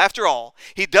specific people. After all,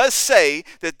 he does say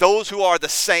that those who are the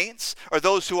saints are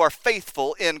those who are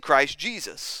faithful in Christ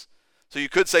Jesus. So you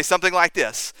could say something like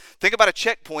this. Think about a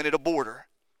checkpoint at a border.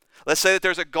 Let's say that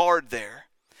there's a guard there,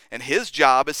 and his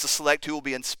job is to select who will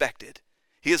be inspected.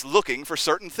 He is looking for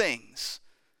certain things.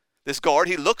 This guard,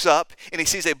 he looks up and he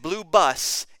sees a blue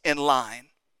bus in line.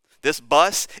 This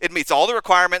bus, it meets all the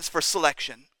requirements for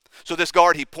selection. So this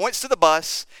guard, he points to the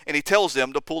bus and he tells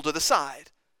them to pull to the side.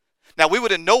 Now, we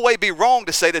would in no way be wrong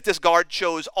to say that this guard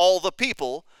chose all the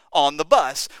people on the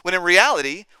bus, when in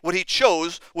reality, what he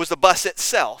chose was the bus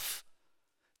itself.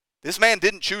 This man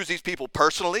didn't choose these people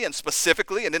personally and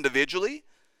specifically and individually.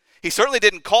 He certainly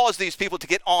didn't cause these people to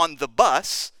get on the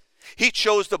bus. He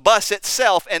chose the bus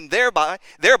itself, and thereby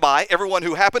everyone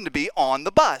who happened to be on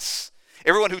the bus.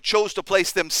 Everyone who chose to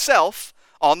place themselves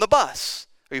on the bus.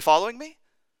 Are you following me?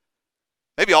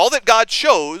 Maybe all that God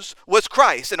chose was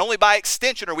Christ, and only by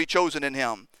extension are we chosen in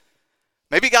him.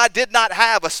 Maybe God did not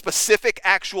have a specific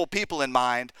actual people in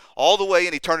mind all the way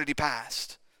in eternity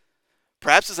past.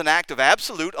 Perhaps as an act of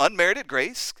absolute unmerited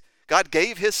grace, God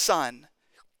gave his Son.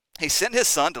 He sent his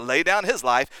Son to lay down his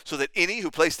life so that any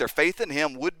who placed their faith in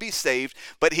him would be saved,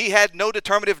 but he had no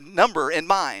determinative number in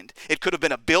mind. It could have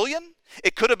been 1 billion,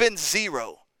 it could have been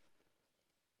 0.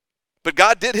 But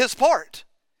God did his part.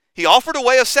 He offered a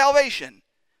way of salvation,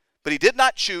 but he did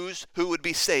not choose who would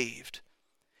be saved.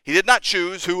 He did not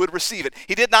choose who would receive it.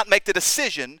 He did not make the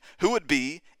decision who would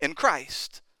be in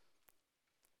Christ.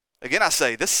 Again, I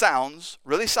say, this sounds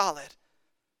really solid.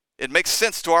 It makes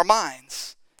sense to our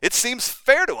minds. It seems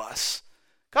fair to us.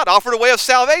 God offered a way of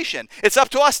salvation. It's up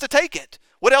to us to take it.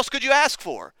 What else could you ask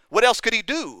for? What else could he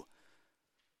do?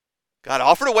 God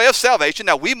offered a way of salvation.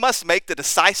 Now we must make the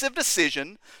decisive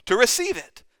decision to receive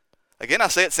it. Again, I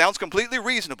say it sounds completely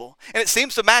reasonable. And it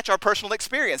seems to match our personal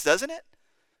experience, doesn't it?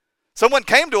 Someone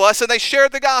came to us and they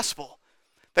shared the gospel.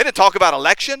 They didn't talk about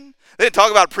election. They didn't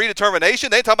talk about predetermination.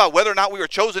 They didn't talk about whether or not we were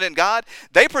chosen in God.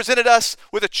 They presented us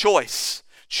with a choice.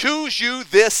 Choose you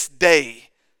this day.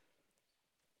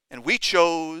 And we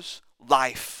chose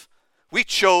life. We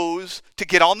chose to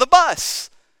get on the bus.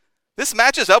 This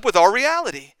matches up with our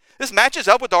reality. This matches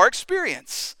up with our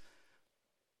experience.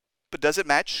 But does it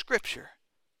match Scripture?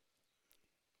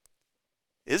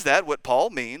 Is that what Paul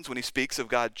means when he speaks of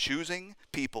God choosing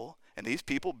people and these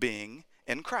people being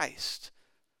in Christ?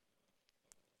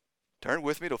 Turn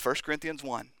with me to 1 Corinthians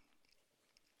 1.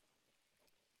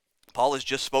 Paul has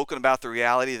just spoken about the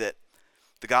reality that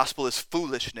the gospel is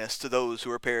foolishness to those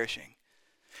who are perishing.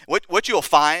 What you'll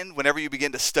find whenever you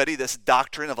begin to study this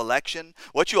doctrine of election,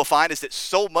 what you'll find is that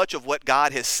so much of what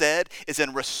God has said is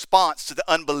in response to the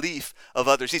unbelief of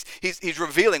others. He's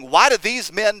revealing, why do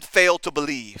these men fail to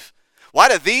believe? Why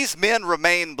do these men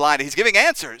remain blinded? He's giving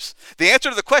answers. The answer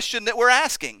to the question that we're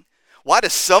asking. Why do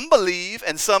some believe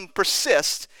and some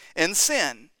persist in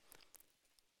sin?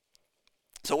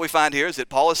 So what we find here is that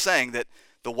Paul is saying that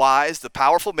the wise, the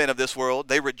powerful men of this world,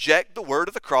 they reject the word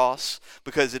of the cross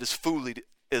because it is folly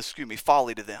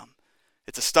to them.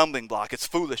 It's a stumbling block. It's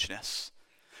foolishness.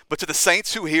 But to the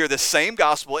saints who hear this same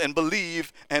gospel and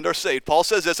believe and are saved, Paul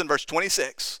says this in verse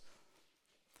 26.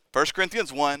 1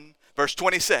 Corinthians 1, verse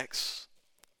 26.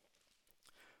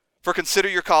 For consider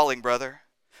your calling, brother.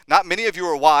 Not many of you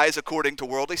are wise according to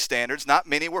worldly standards. Not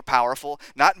many were powerful.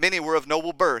 Not many were of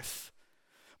noble birth.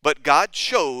 But God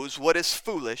chose what is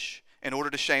foolish in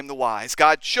order to shame the wise.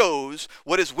 God chose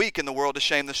what is weak in the world to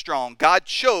shame the strong. God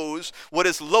chose what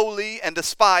is lowly and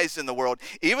despised in the world,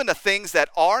 even the things that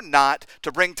are not,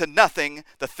 to bring to nothing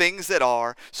the things that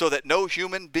are, so that no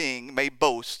human being may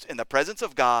boast in the presence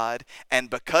of God. And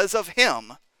because of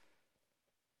him,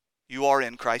 you are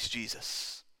in Christ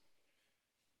Jesus.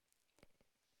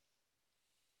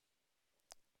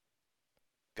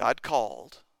 God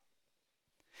called.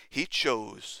 He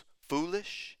chose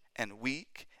foolish and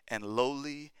weak and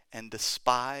lowly and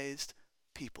despised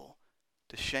people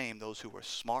to shame those who were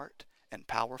smart and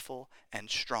powerful and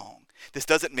strong. This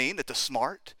doesn't mean that the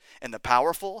smart and the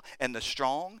powerful and the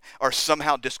strong are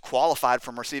somehow disqualified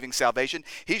from receiving salvation.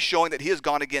 He's showing that he has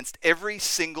gone against every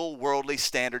single worldly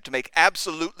standard to make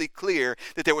absolutely clear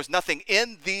that there was nothing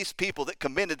in these people that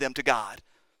commended them to God.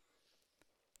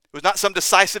 It was not some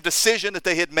decisive decision that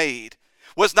they had made.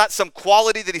 It was not some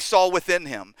quality that he saw within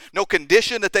him. No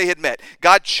condition that they had met.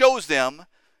 God chose them.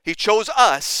 He chose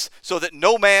us so that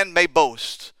no man may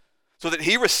boast, so that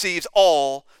he receives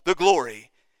all the glory.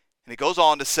 And he goes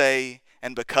on to say,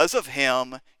 and because of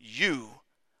him, you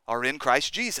are in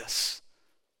Christ Jesus.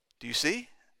 Do you see?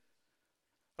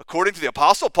 According to the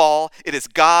Apostle Paul, it is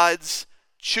God's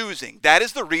choosing. That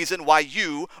is the reason why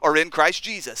you are in Christ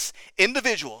Jesus.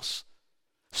 Individuals,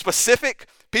 specific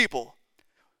people.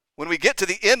 When we get to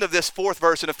the end of this fourth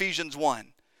verse in Ephesians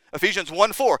 1, Ephesians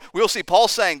 1:4, we'll see Paul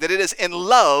saying that it is in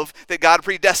love that God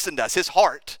predestined us, his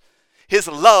heart. His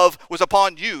love was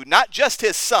upon you, not just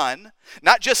his son,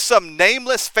 not just some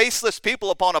nameless, faceless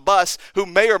people upon a bus who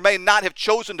may or may not have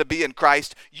chosen to be in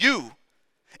Christ. You.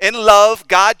 In love,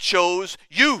 God chose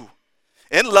you.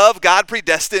 In love, God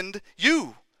predestined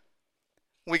you.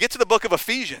 When we get to the book of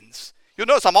Ephesians, you'll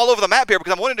notice I'm all over the map here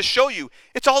because I'm wanting to show you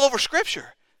it's all over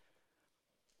Scripture.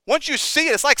 Once you see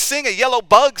it, it's like seeing a yellow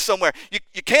bug somewhere.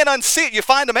 You can't unsee it. You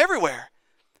find them everywhere.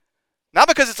 Not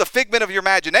because it's a figment of your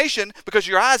imagination, because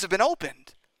your eyes have been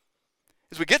opened.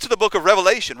 As we get to the book of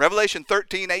Revelation, Revelation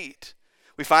 13:8,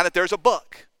 we find that there's a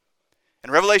book.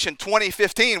 In Revelation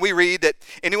 20:15, we read that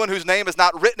anyone whose name is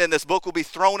not written in this book will be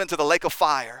thrown into the lake of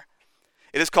fire.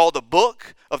 It is called the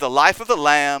book of the life of the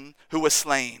Lamb who was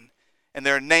slain, and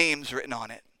there are names written on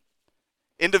it.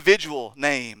 Individual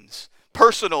names,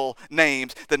 personal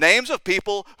names, the names of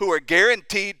people who are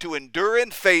guaranteed to endure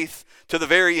in faith to the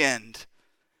very end.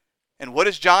 And what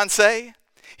does John say?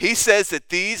 He says that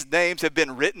these names have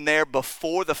been written there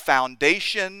before the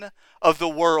foundation of the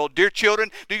world. Dear children,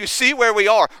 do you see where we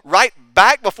are? Right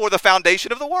back before the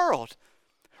foundation of the world.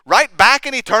 Right back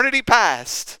in eternity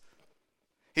past.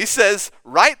 He says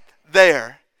right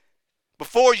there,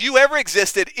 before you ever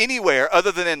existed anywhere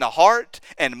other than in the heart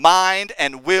and mind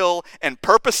and will and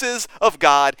purposes of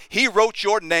God, he wrote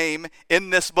your name in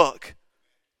this book.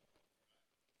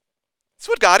 That's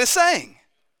what God is saying.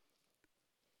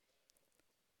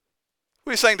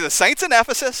 What he's saying to the saints in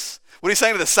Ephesus, what he's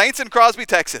saying to the saints in Crosby,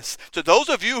 Texas, to those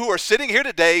of you who are sitting here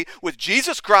today with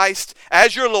Jesus Christ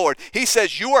as your Lord, he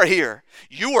says you are here.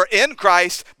 You are in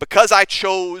Christ because I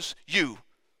chose you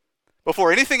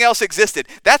before anything else existed.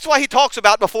 That's why he talks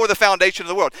about before the foundation of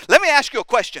the world. Let me ask you a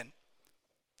question.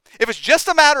 If it's just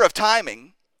a matter of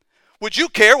timing, would you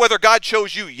care whether God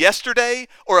chose you yesterday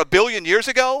or a billion years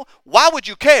ago? Why would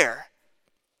you care?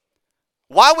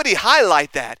 Why would he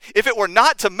highlight that? If it were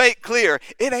not to make clear,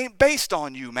 it ain't based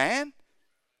on you, man.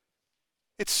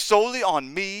 It's solely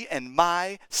on me and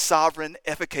my sovereign,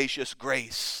 efficacious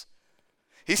grace.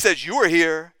 He says you are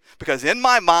here because in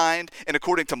my mind and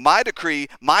according to my decree,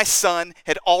 my son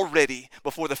had already,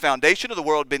 before the foundation of the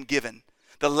world, been given.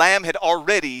 The lamb had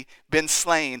already been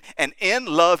slain. And in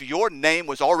love, your name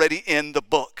was already in the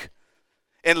book.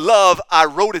 In love, I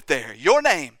wrote it there. Your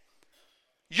name.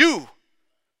 You.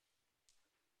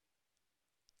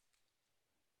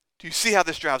 Do you see how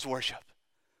this drives worship?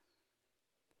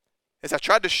 As I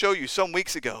tried to show you some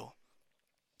weeks ago,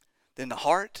 in the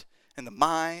heart and the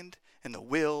mind and the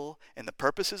will and the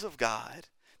purposes of God,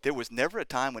 there was never a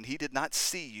time when he did not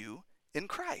see you in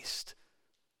Christ.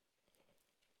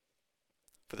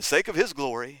 For the sake of his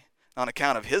glory, on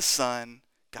account of his son,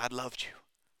 God loved you.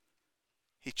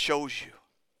 He chose you.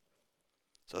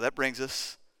 So that brings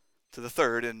us to the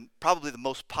third and probably the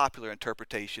most popular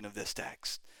interpretation of this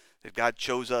text. That God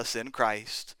chose us in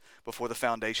Christ before the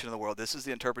foundation of the world. This is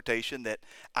the interpretation that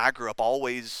I grew up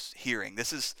always hearing.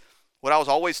 This is what I was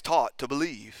always taught to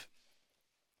believe.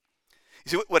 You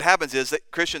see, what happens is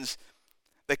that Christians,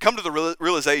 they come to the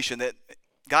realization that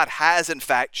God has in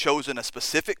fact chosen a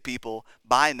specific people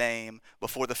by name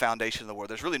before the foundation of the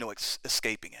world. There's really no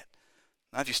escaping it.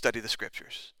 Not if you study the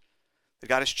scriptures. That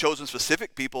God has chosen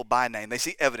specific people by name. They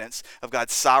see evidence of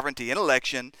God's sovereignty and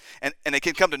election, and they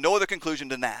can come to no other conclusion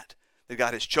than that. That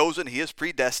God has chosen, he has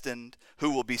predestined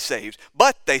who will be saved.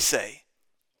 But, they say,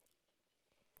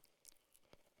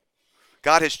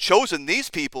 God has chosen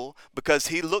these people because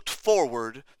he looked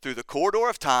forward through the corridor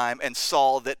of time and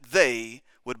saw that they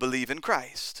would believe in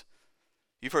Christ.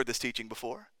 You've heard this teaching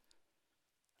before.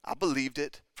 I believed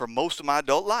it for most of my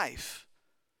adult life.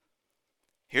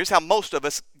 Here's how most of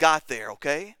us got there,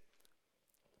 okay?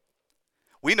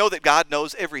 We know that God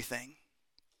knows everything.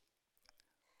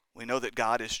 We know that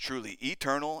God is truly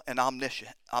eternal and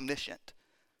omniscient.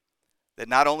 That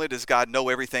not only does God know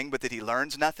everything, but that he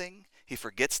learns nothing, he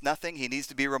forgets nothing, he needs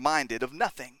to be reminded of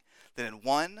nothing. That in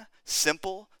one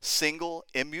simple, single,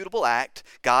 immutable act,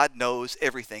 God knows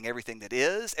everything. Everything that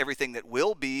is, everything that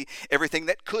will be, everything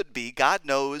that could be. God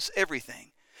knows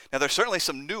everything. Now, there's certainly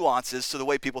some nuances to the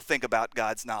way people think about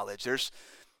God's knowledge. There's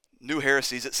new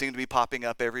heresies that seem to be popping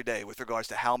up every day with regards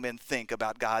to how men think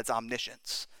about God's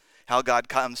omniscience, how God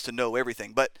comes to know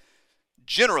everything. But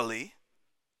generally,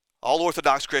 all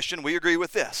Orthodox Christian, we agree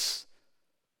with this.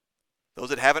 Those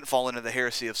that haven't fallen into the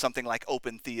heresy of something like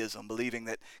open theism, believing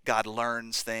that God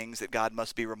learns things, that God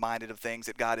must be reminded of things,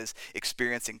 that God is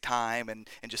experiencing time and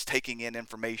just taking in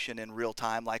information in real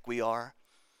time like we are.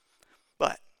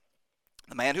 But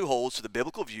the man who holds to the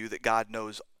biblical view that God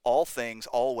knows all things,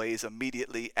 always,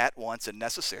 immediately, at once, and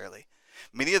necessarily,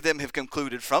 many of them have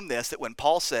concluded from this that when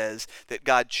Paul says that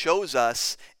God chose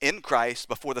us in Christ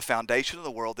before the foundation of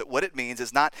the world, that what it means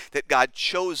is not that God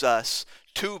chose us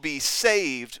to be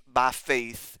saved by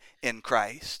faith in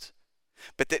Christ,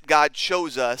 but that God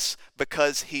chose us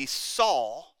because he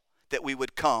saw that we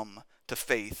would come to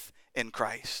faith in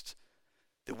Christ.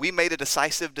 That we made a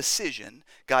decisive decision.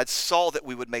 God saw that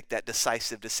we would make that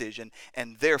decisive decision,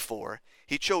 and therefore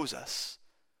he chose us.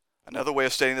 Another way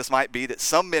of stating this might be that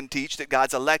some men teach that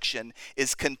God's election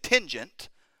is contingent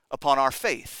upon our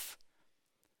faith.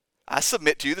 I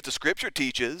submit to you that the Scripture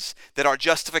teaches that our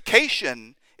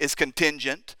justification is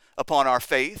contingent upon our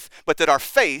faith, but that our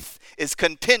faith is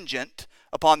contingent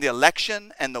upon the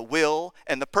election and the will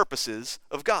and the purposes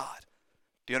of God.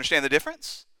 Do you understand the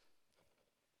difference?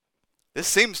 This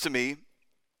seems to me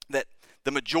that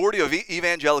the majority of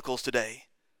evangelicals today,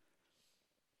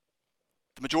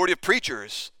 the majority of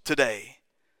preachers today,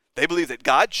 they believe that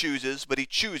God chooses, but he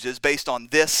chooses based on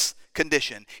this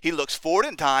condition. He looks forward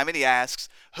in time and he asks,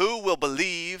 who will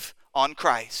believe on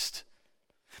Christ?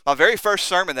 My very first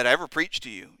sermon that I ever preached to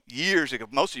you years ago,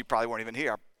 most of you probably weren't even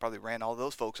here. I probably ran all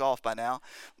those folks off by now.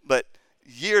 But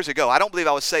years ago, I don't believe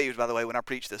I was saved, by the way, when I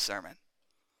preached this sermon.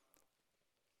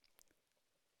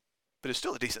 But it's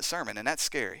still a decent sermon, and that's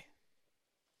scary.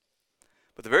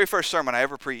 But the very first sermon I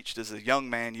ever preached as a young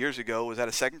man years ago was out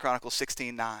of 2 Chronicles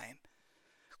 16:9.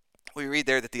 We read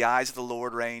there that the eyes of the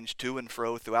Lord range to and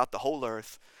fro throughout the whole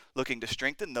earth, looking to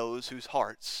strengthen those whose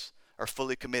hearts are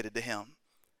fully committed to him.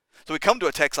 So we come to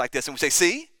a text like this and we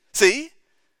say, see?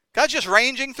 God's just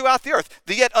ranging throughout the earth,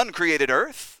 the yet uncreated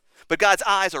earth. But God's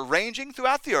eyes are ranging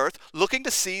throughout the earth, looking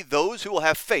to see those who will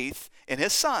have faith in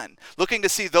his Son, looking to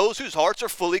see those whose hearts are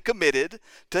fully committed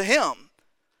to him.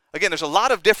 Again, there's a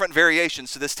lot of different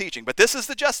variations to this teaching, but this is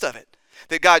the gist of it.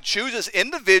 That God chooses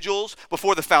individuals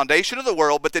before the foundation of the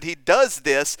world, but that he does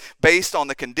this based on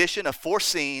the condition of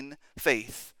foreseen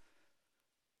faith.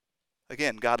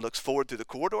 Again, God looks forward through the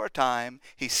corridor of time.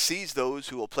 He sees those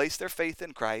who will place their faith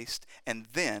in Christ, and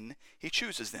then he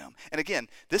chooses them. And again,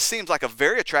 this seems like a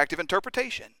very attractive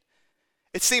interpretation.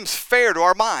 It seems fair to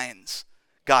our minds.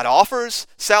 God offers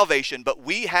salvation, but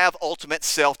we have ultimate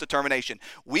self-determination.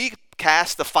 We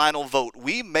cast the final vote.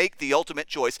 We make the ultimate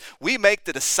choice. We make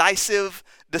the decisive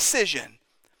decision.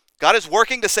 God is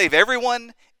working to save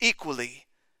everyone equally.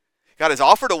 God has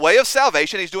offered a way of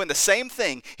salvation. He's doing the same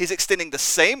thing. He's extending the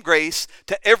same grace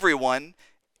to everyone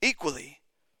equally.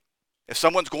 If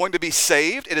someone's going to be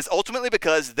saved, it is ultimately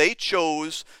because they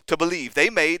chose to believe. They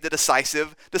made the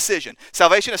decisive decision.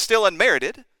 Salvation is still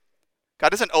unmerited. God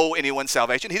doesn't owe anyone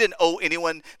salvation. He didn't owe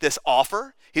anyone this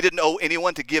offer. He didn't owe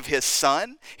anyone to give his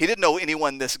Son. He didn't owe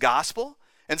anyone this gospel.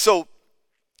 And so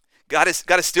God is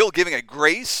still giving a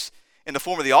grace in the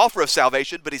form of the offer of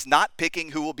salvation, but he's not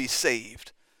picking who will be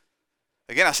saved.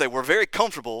 Again, I say we're very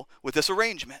comfortable with this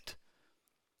arrangement.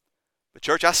 But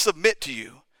church, I submit to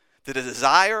you that a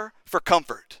desire for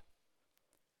comfort,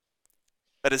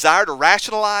 a desire to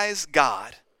rationalize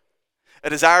God, a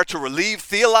desire to relieve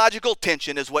theological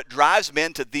tension is what drives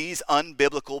men to these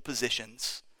unbiblical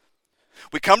positions.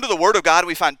 We come to the Word of God and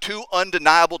we find two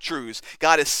undeniable truths.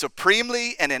 God is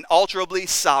supremely and inalterably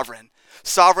sovereign.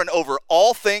 Sovereign over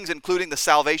all things, including the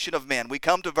salvation of men. We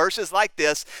come to verses like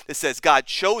this that says God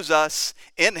chose us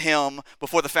in him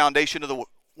before the foundation of the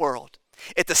world.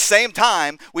 At the same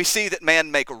time, we see that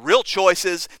men make real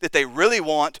choices that they really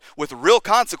want with real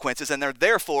consequences, and they're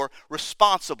therefore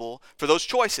responsible for those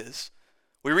choices.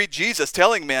 We read Jesus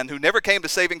telling men who never came to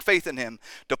saving faith in him,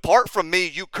 "Depart from me,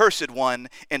 you cursed one,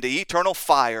 into eternal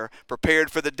fire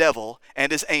prepared for the devil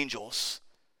and his angels."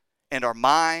 And our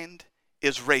mind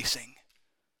is racing.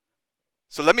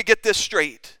 So let me get this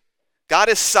straight. God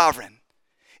is sovereign.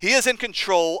 He is in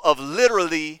control of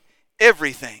literally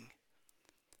everything.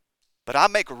 But I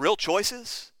make real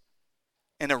choices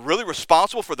and am really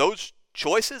responsible for those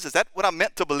choices? Is that what I'm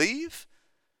meant to believe?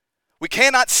 We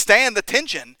cannot stand the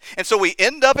tension, and so we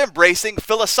end up embracing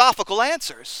philosophical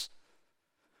answers.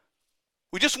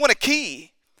 We just want a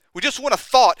key. We just want a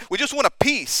thought. We just want a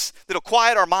peace that'll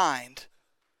quiet our mind,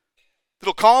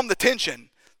 that'll calm the tension,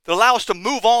 that'll allow us to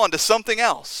move on to something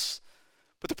else.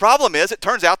 But the problem is, it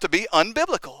turns out to be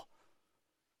unbiblical.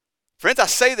 Friends, I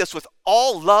say this with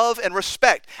all love and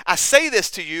respect. I say this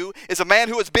to you as a man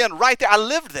who has been right there. I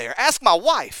lived there. Ask my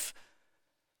wife.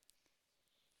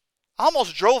 I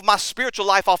almost drove my spiritual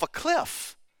life off a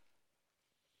cliff.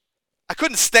 I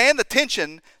couldn't stand the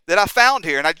tension that I found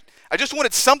here, and I just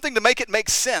wanted something to make it make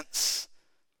sense.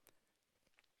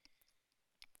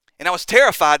 And I was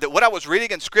terrified that what I was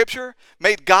reading in Scripture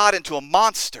made God into a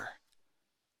monster.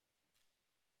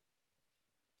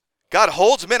 God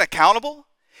holds men accountable.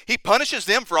 He punishes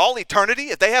them for all eternity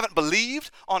if they haven't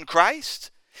believed on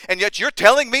Christ. And yet you're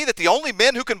telling me that the only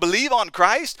men who can believe on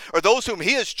Christ are those whom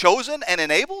He has chosen and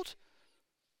enabled?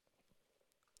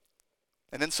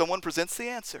 And then someone presents the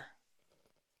answer.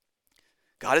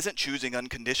 God isn't choosing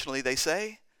unconditionally, they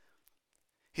say.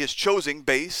 He is choosing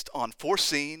based on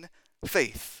foreseen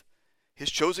faith. He is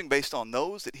choosing based on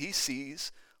those that He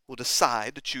sees will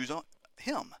decide to choose on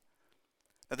Him.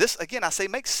 Now this, again, I say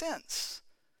makes sense.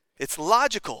 It's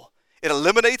logical. It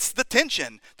eliminates the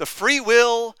tension, the free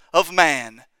will of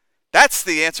man. That's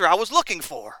the answer I was looking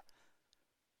for.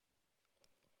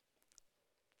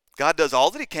 God does all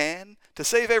that He can to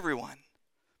save everyone.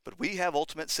 But we have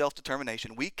ultimate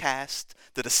self-determination. We cast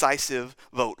the decisive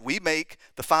vote. We make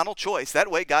the final choice. That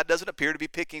way, God doesn't appear to be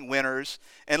picking winners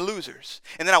and losers.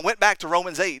 And then I went back to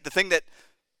Romans 8, the thing that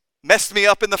messed me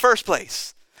up in the first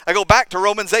place. I go back to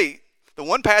Romans 8, the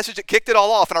one passage that kicked it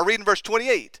all off, and I read in verse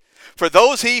 28. For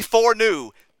those He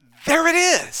foreknew, there it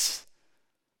is.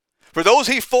 For those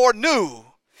He foreknew,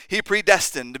 He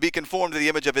predestined to be conformed to the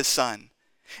image of His Son,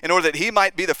 in order that He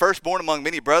might be the firstborn among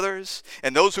many brothers.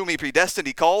 And those whom He predestined,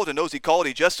 He called. And those He called,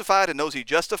 He justified. And those He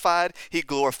justified, He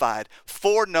glorified.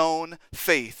 Foreknown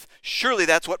faith. Surely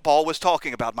that's what Paul was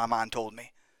talking about, my mind told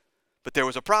me. But there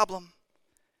was a problem.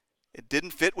 It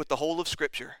didn't fit with the whole of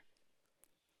Scripture.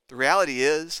 The reality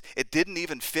is, it didn't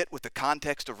even fit with the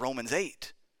context of Romans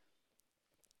 8.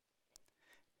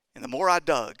 And the more I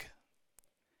dug,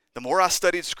 the more I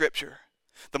studied Scripture,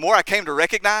 the more I came to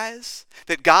recognize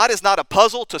that God is not a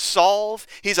puzzle to solve.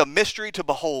 He's a mystery to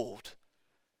behold.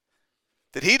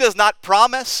 That He does not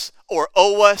promise or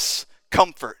owe us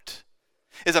comfort.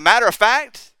 As a matter of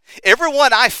fact,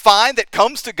 everyone I find that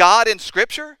comes to God in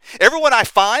Scripture, everyone I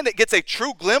find that gets a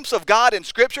true glimpse of God in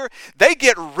Scripture, they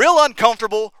get real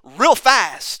uncomfortable real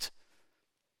fast.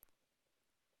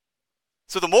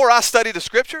 So the more I studied the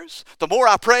Scriptures, the more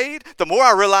I prayed, the more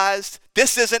I realized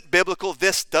this isn't biblical,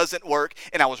 this doesn't work,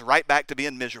 and I was right back to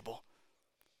being miserable.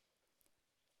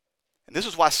 And this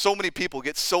is why so many people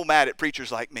get so mad at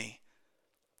preachers like me.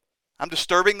 I'm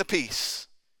disturbing the peace.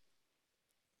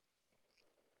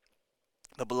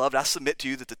 Now, beloved, I submit to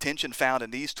you that the tension found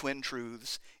in these twin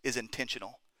truths is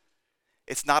intentional.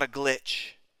 It's not a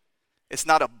glitch. It's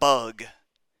not a bug.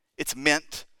 It's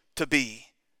meant to be.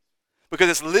 Because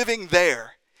it's living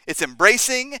there. It's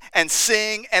embracing and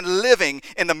seeing and living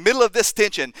in the middle of this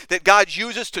tension that God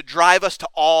uses to drive us to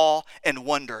awe and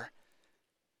wonder.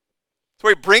 It's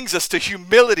where He brings us to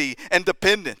humility and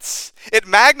dependence. It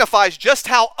magnifies just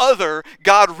how other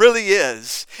God really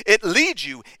is. It leads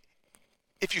you,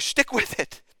 if you stick with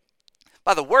it,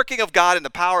 by the working of God and the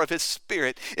power of His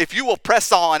Spirit, if you will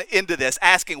press on into this,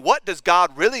 asking what does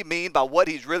God really mean by what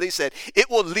He's really said, it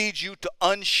will lead you to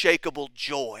unshakable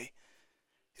joy.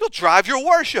 It'll drive your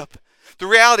worship. The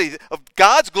reality of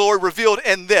God's glory revealed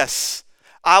in this: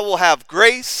 I will have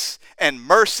grace and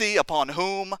mercy upon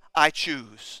whom I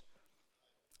choose.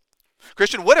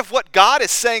 Christian, what if what God is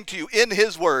saying to you in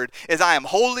His Word is I am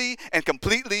wholly and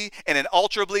completely and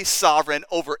unalterably sovereign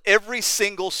over every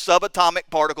single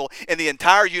subatomic particle in the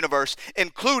entire universe,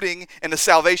 including in the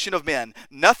salvation of men.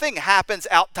 Nothing happens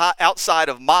outside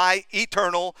of my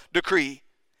eternal decree.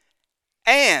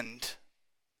 And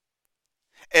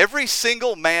every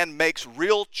single man makes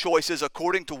real choices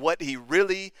according to what he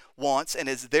really wants and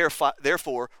is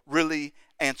therefore really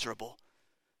answerable.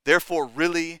 Therefore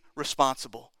really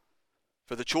responsible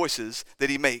for the choices that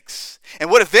he makes.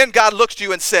 And what if then God looks to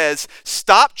you and says,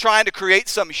 stop trying to create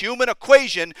some human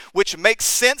equation which makes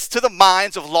sense to the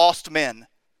minds of lost men.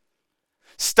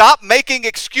 Stop making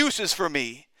excuses for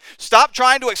me. Stop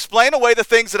trying to explain away the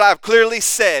things that I have clearly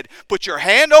said. Put your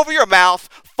hand over your mouth,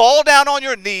 fall down on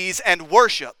your knees, and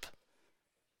worship.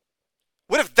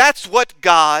 What if that's what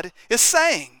God is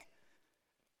saying?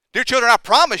 Dear children, I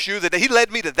promise you that He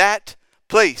led me to that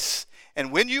place.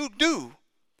 And when you do,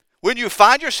 when you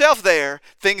find yourself there,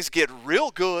 things get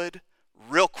real good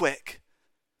real quick.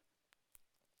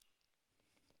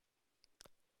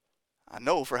 I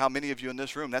know for how many of you in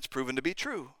this room that's proven to be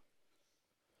true.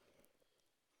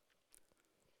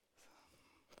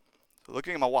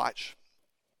 Looking at my watch,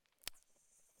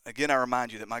 again, I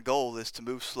remind you that my goal is to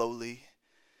move slowly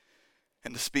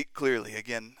and to speak clearly.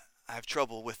 Again, I have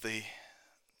trouble with the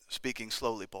speaking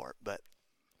slowly part, but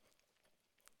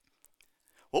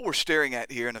what we're staring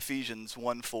at here in Ephesians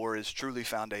 1:4 is truly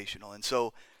foundational. And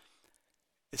so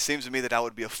it seems to me that I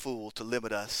would be a fool to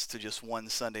limit us to just one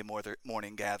Sunday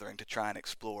morning gathering to try and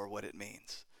explore what it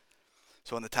means.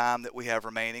 So in the time that we have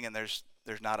remaining, and there's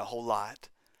not a whole lot,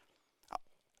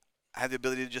 I have the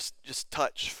ability to just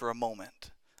touch for a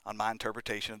moment on my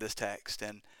interpretation of this text.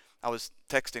 And I was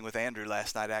texting with Andrew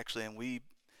last night, actually, and we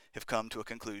have come to a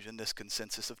conclusion, this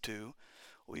consensus of two.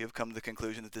 We have come to the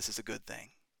conclusion that this is a good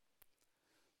thing.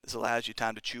 This allows you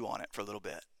time to chew on it for a little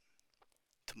bit,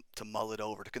 to mull it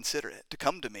over, to consider it, to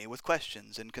come to me with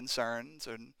questions and concerns,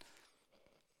 and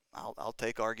I'll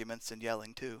take arguments and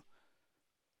yelling too.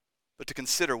 But to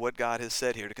consider what God has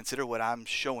said here, to consider what I'm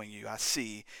showing you, I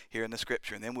see here in the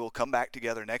Scripture. And then we'll come back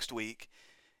together next week,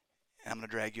 and I'm going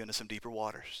to drag you into some deeper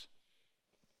waters.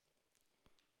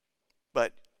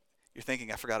 But you're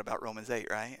thinking I forgot about Romans 8,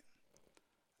 right?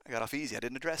 I got off easy. I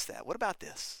didn't address that. What about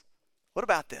this? What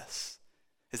about this?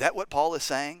 Is that what Paul is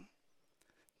saying?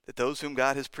 That those whom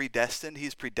God has predestined,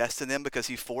 he's predestined them because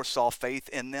he foresaw faith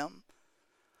in them?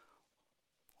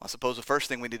 Well, I suppose the first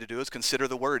thing we need to do is consider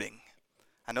the wording.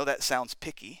 I know that sounds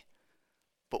picky,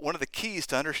 but one of the keys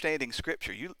to understanding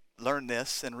Scripture, you learn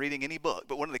this in reading any book,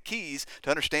 but one of the keys to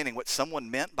understanding what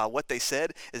someone meant by what they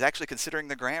said is actually considering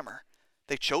the grammar.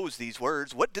 They chose these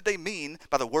words. What did they mean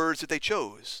by the words that they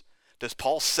chose? Does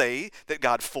Paul say that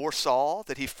God foresaw,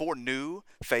 that he foreknew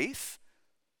faith?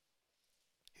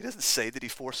 He doesn't say that he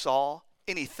foresaw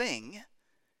anything.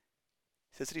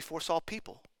 He says that he foresaw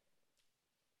people.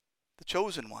 The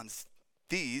chosen ones,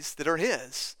 these that are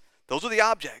his. Those are the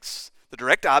objects. The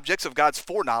direct objects of God's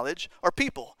foreknowledge are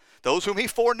people. Those whom he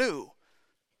foreknew.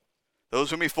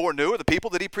 Those whom he foreknew are the people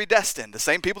that he predestined. The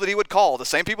same people that he would call. The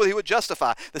same people that he would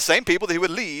justify. The same people that he would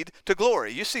lead to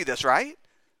glory. You see this, right?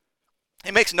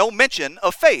 He makes no mention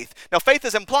of faith. Now, faith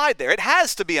is implied there. It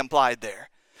has to be implied there.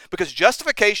 Because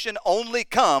justification only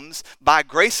comes by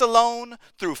grace alone,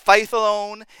 through faith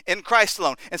alone, in Christ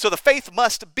alone. And so the faith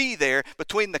must be there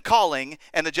between the calling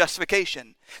and the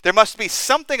justification. There must be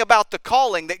something about the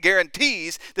calling that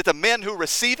guarantees that the men who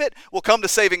receive it will come to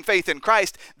saving faith in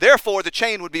Christ. Therefore, the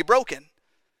chain would be broken.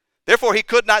 Therefore, he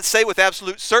could not say with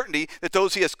absolute certainty that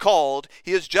those he has called,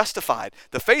 he has justified.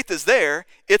 The faith is there,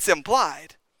 it's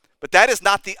implied. But that is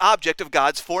not the object of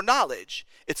God's foreknowledge.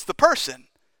 It's the person.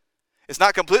 It's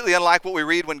not completely unlike what we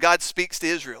read when God speaks to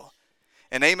Israel.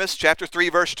 In Amos chapter 3,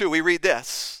 verse 2, we read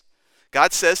this.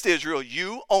 God says to Israel,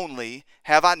 "You only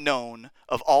have I known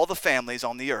of all the families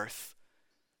on the earth."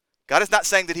 God is not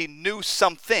saying that he knew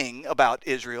something about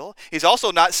Israel. He's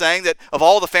also not saying that of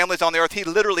all the families on the earth, he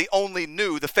literally only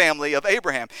knew the family of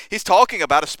Abraham. He's talking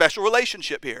about a special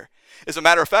relationship here. As a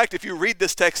matter of fact, if you read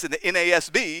this text in the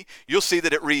NASB, you'll see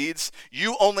that it reads,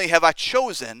 "You only have I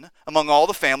chosen among all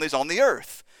the families on the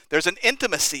earth." There's an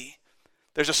intimacy.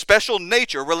 There's a special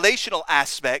nature, relational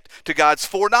aspect to God's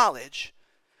foreknowledge.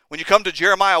 When you come to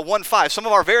Jeremiah 1:5, some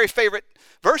of our very favorite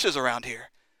verses around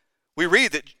here, we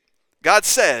read that God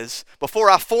says, "Before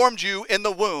I formed you in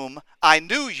the womb, I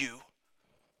knew you.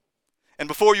 And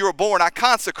before you were born, I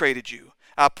consecrated you.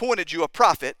 I appointed you a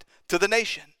prophet to the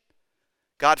nation."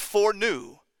 God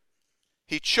foreknew.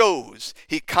 He chose.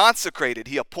 He consecrated.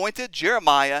 He appointed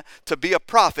Jeremiah to be a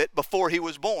prophet before he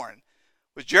was born.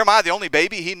 Was Jeremiah the only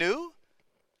baby he knew?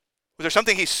 Was there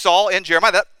something he saw in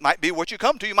Jeremiah? That might be what you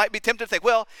come to. You might be tempted to think,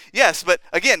 well, yes, but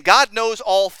again, God knows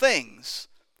all things.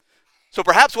 So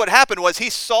perhaps what happened was he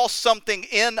saw something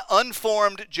in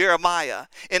unformed Jeremiah,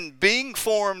 in being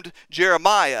formed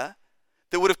Jeremiah,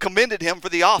 that would have commended him for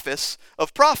the office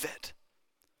of prophet.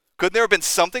 Couldn't there have been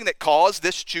something that caused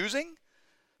this choosing?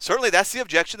 Certainly that's the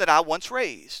objection that I once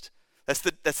raised. That's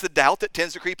the doubt that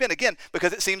tends to creep in, again,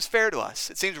 because it seems fair to us.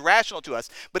 It seems rational to us.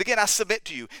 But again, I submit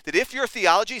to you that if your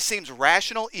theology seems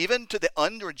rational even to the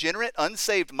unregenerate,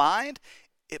 unsaved mind,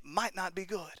 it might not be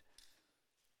good.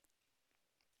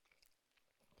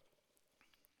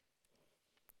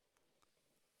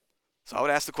 So I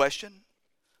would ask the question,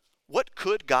 what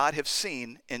could God have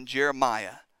seen in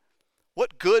Jeremiah?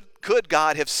 What good could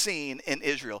God have seen in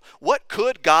Israel? What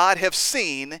could God have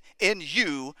seen in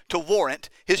you to warrant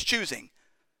his choosing?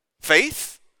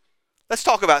 Faith? Let's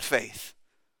talk about faith.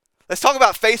 Let's talk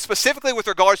about faith specifically with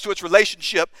regards to its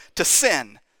relationship to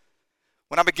sin.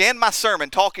 When I began my sermon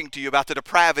talking to you about the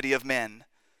depravity of men,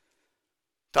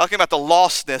 talking about the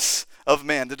lostness of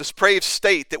men, the depraved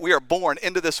state that we are born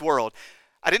into this world,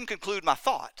 I didn't conclude my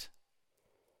thought.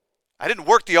 I didn't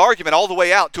work the argument all the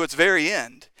way out to its very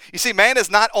end. You see, man is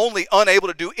not only unable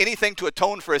to do anything to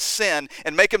atone for his sin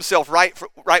and make himself right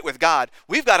with God,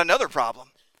 we've got another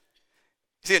problem.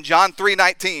 You see, in John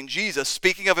 3:19, Jesus,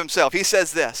 speaking of himself, he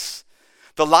says this,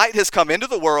 "The light has come into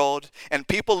the world, and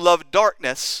people love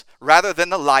darkness rather than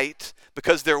the light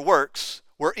because their works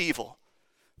were evil.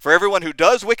 For everyone who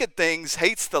does wicked things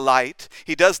hates the light.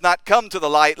 He does not come to the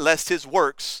light lest his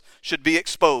works should be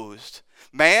exposed."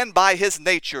 Man by his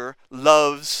nature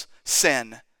loves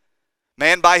sin.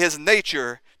 Man by his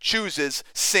nature chooses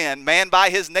sin. Man by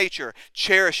his nature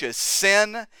cherishes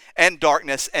sin and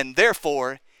darkness, and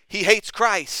therefore he hates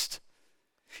Christ.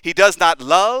 He does not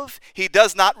love, he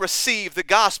does not receive the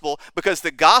gospel because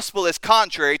the gospel is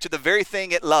contrary to the very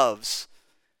thing it loves.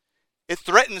 It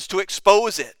threatens to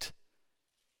expose it.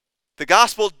 The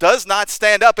gospel does not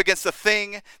stand up against the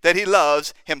thing that he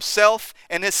loves, himself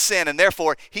and his sin, and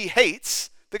therefore he hates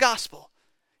the gospel.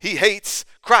 He hates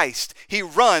Christ. He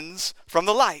runs from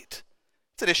the light.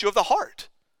 It's an issue of the heart,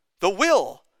 the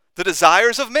will, the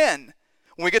desires of men.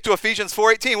 When we get to Ephesians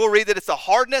 4:18, we'll read that it's the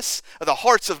hardness of the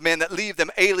hearts of men that leave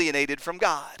them alienated from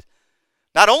God.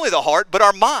 Not only the heart, but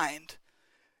our mind.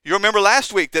 You remember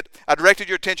last week that I directed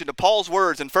your attention to Paul's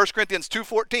words in 1 Corinthians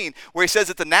 2:14, where he says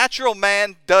that the natural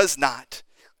man does not.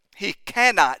 He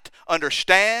cannot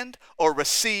understand or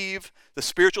receive the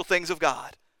spiritual things of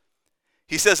God.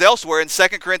 He says elsewhere in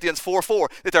 2 Corinthians 4:4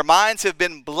 that their minds have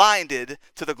been blinded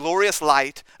to the glorious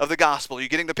light of the gospel. Are you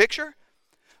getting the picture?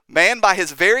 Man by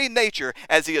his very nature,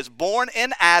 as he is born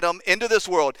in Adam into this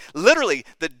world, literally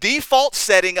the default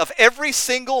setting of every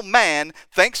single man,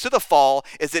 thanks to the fall,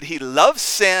 is that he loves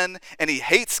sin and he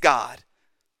hates God.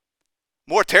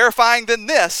 More terrifying than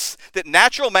this, that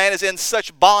natural man is in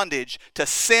such bondage to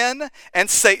sin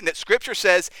and Satan that Scripture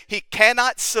says he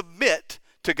cannot submit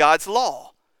to God's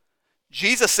law.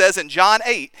 Jesus says in John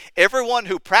 8, everyone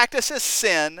who practices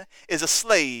sin is a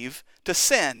slave to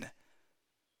sin.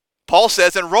 Paul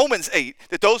says in Romans 8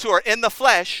 that those who are in the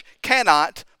flesh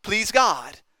cannot please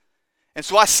God. And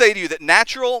so I say to you that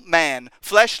natural man,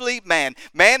 fleshly man,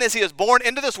 man as he is born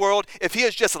into this world, if he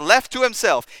is just left to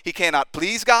himself, he cannot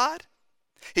please God.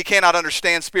 He cannot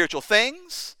understand spiritual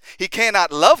things. He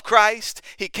cannot love Christ.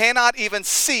 He cannot even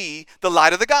see the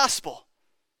light of the gospel.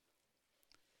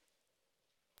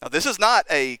 Now this is not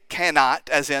a cannot,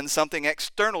 as in something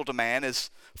external to man is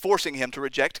forcing him to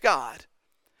reject God,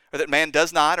 or that man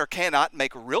does not or cannot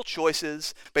make real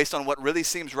choices based on what really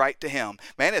seems right to him.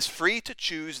 Man is free to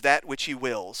choose that which he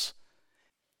wills.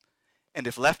 And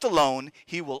if left alone,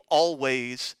 he will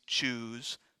always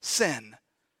choose sin.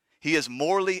 He is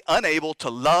morally unable to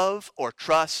love or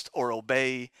trust or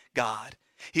obey God.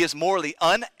 He is morally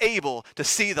unable to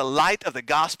see the light of the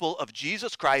gospel of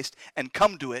Jesus Christ and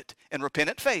come to it in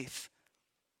repentant faith.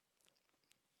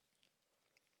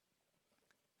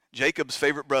 Jacob's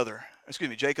favorite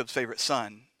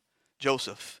son,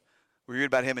 Joseph. We read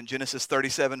about him in Genesis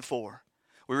 37:4.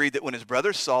 We read that when his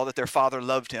brothers saw that their father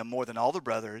loved him more than all the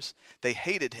brothers, they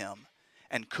hated him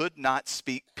and could not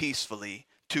speak peacefully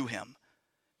to him.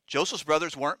 Joseph's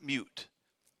brothers weren't mute.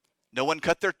 No one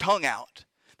cut their tongue out.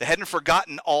 They hadn't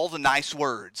forgotten all the nice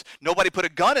words. Nobody put a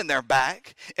gun in their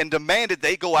back and demanded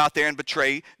they go out there and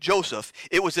betray Joseph.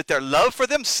 It was that their love for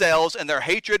themselves and their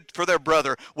hatred for their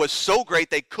brother was so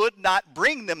great they could not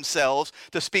bring themselves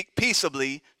to speak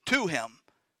peaceably to him.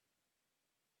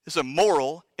 This is a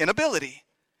moral inability.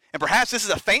 And perhaps this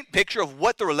is a faint picture of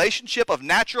what the relationship of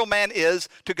natural man is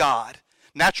to God.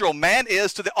 Natural man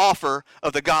is to the offer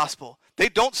of the gospel. They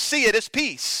don't see it as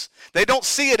peace. They don't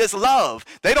see it as love.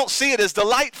 They don't see it as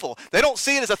delightful. They don't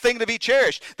see it as a thing to be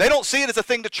cherished. They don't see it as a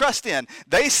thing to trust in.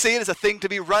 They see it as a thing to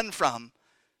be run from.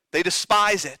 They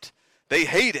despise it. They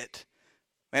hate it.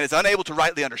 Man is unable to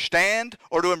rightly understand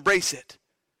or to embrace it.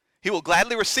 He will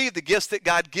gladly receive the gifts that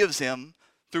God gives him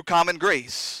through common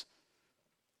grace.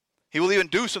 He will even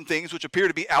do some things which appear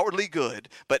to be outwardly good,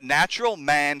 but natural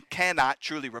man cannot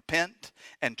truly repent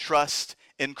and trust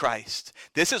in Christ.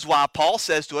 This is why Paul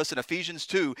says to us in Ephesians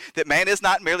 2 that man is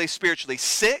not merely spiritually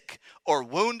sick or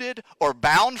wounded or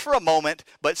bound for a moment,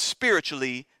 but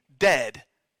spiritually dead.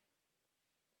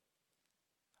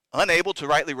 Unable to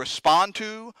rightly respond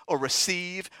to or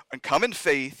receive and come in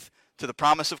faith to the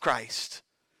promise of Christ.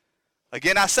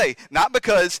 Again, I say, not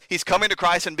because he's coming to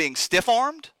Christ and being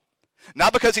stiff-armed,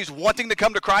 Not because he's wanting to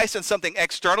come to Christ and something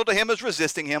external to him is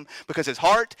resisting him, because his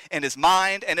heart and his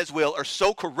mind and his will are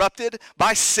so corrupted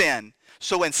by sin,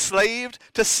 so enslaved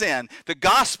to sin. The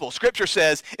gospel, Scripture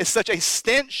says, is such a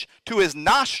stench to his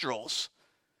nostrils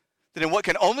that in what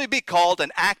can only be called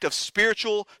an act of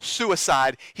spiritual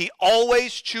suicide, he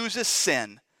always chooses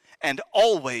sin and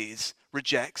always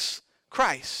rejects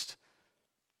Christ.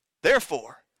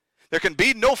 Therefore, there can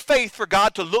be no faith for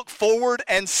God to look forward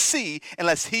and see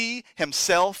unless he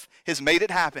himself has made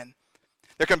it happen.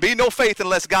 There can be no faith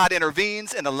unless God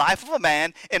intervenes in the life of a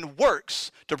man and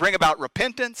works to bring about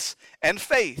repentance and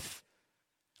faith.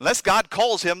 Unless God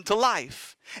calls him to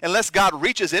life. Unless God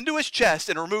reaches into his chest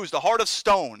and removes the heart of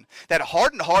stone, that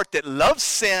hardened heart that loves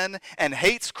sin and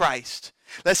hates Christ.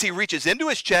 Unless he reaches into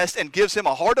his chest and gives him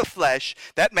a heart of flesh,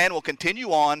 that man will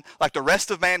continue on like the rest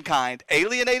of mankind,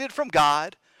 alienated from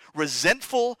God,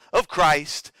 resentful of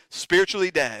Christ,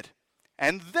 spiritually dead.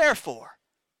 And therefore,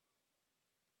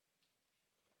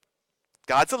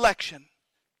 God's election,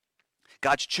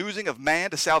 God's choosing of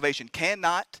man to salvation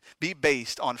cannot be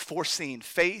based on foreseen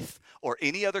faith or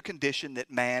any other condition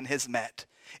that man has met.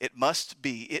 It must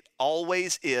be, it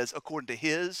always is, according to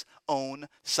his own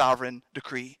sovereign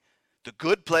decree, the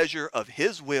good pleasure of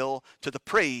his will to the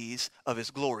praise of his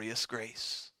glorious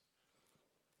grace.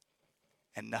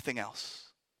 And nothing else.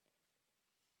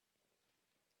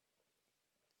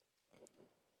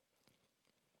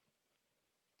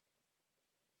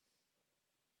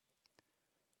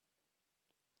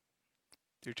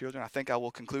 Dear children, I think I will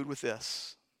conclude with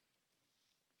this.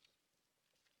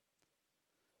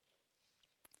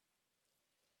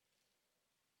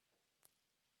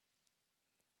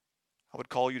 I would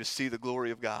call you to see the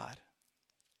glory of God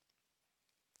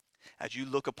as you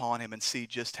look upon him and see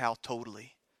just how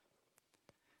totally,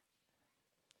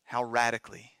 how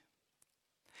radically,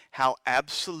 how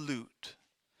absolute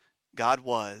God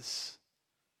was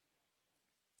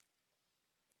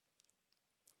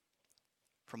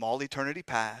from all eternity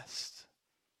past,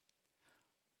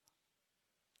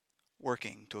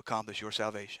 working to accomplish your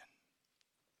salvation.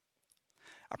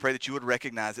 I pray that you would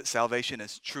recognize that salvation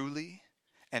is truly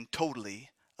and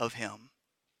totally of him.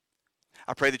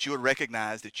 I pray that you would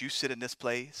recognize that you sit in this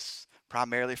place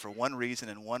primarily for one reason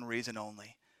and one reason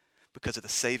only, because of the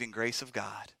saving grace of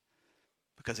God.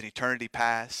 Because in eternity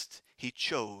past, he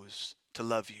chose to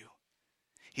love you.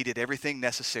 He did everything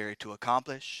necessary to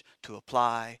accomplish, to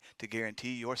apply, to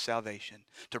guarantee your salvation,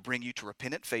 to bring you to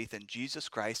repentant faith in Jesus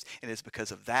Christ. And it is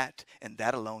because of that and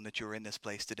that alone that you're in this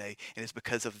place today. And it's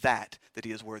because of that that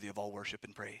he is worthy of all worship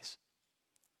and praise.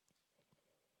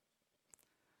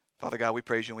 Father God, we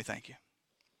praise you and we thank you.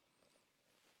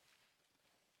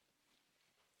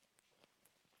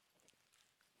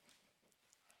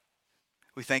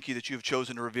 We thank you that you have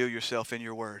chosen to reveal yourself in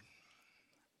your word.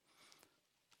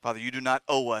 Father, you do not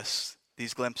owe us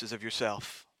these glimpses of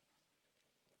yourself.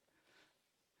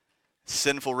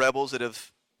 Sinful rebels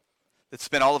that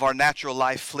spent all of our natural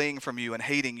life fleeing from you and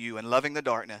hating you and loving the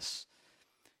darkness,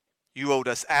 you owed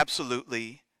us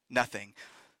absolutely nothing.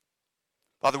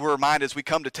 Father, we're reminded as we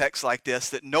come to texts like this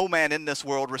that no man in this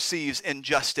world receives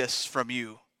injustice from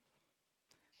you.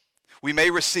 We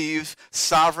may receive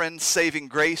sovereign saving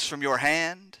grace from your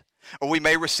hand, or we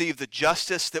may receive the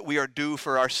justice that we are due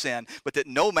for our sin, but that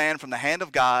no man from the hand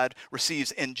of God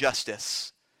receives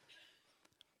injustice,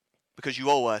 because you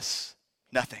owe us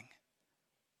nothing.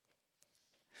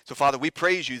 So, Father, we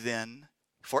praise you then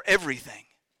for everything.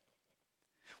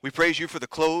 We praise you for the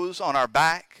clothes on our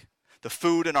back, the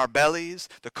food in our bellies,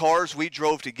 the cars we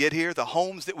drove to get here, the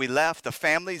homes that we left, the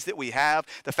families that we have,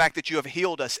 the fact that you have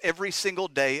healed us every single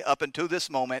day up until this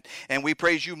moment, and we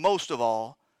praise you most of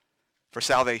all for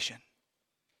salvation.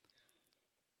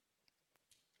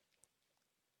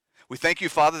 We thank you,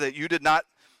 Father, that you did not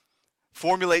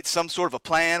formulate some sort of a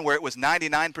plan where it was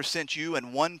 99% you and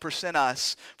 1%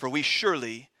 us, for we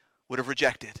surely would have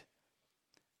rejected.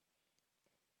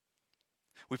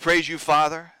 We praise you,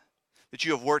 Father, that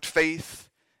you have worked faith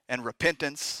and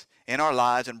repentance in our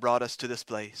lives and brought us to this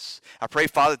place. I pray,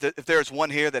 Father, that if there is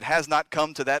one here that has not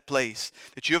come to that place,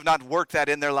 that you have not worked that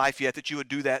in their life yet, that you would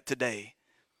do that today.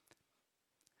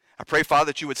 I pray, Father,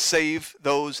 that you would save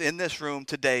those in this room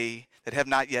today that have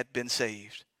not yet been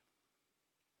saved.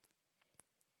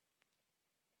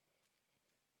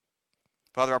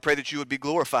 Father, I pray that you would be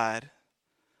glorified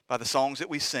by the songs that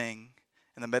we sing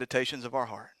and the meditations of our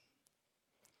heart.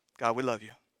 God, we love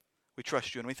you. We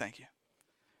trust you and we thank you.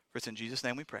 For it's in Jesus'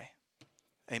 name we pray.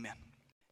 Amen.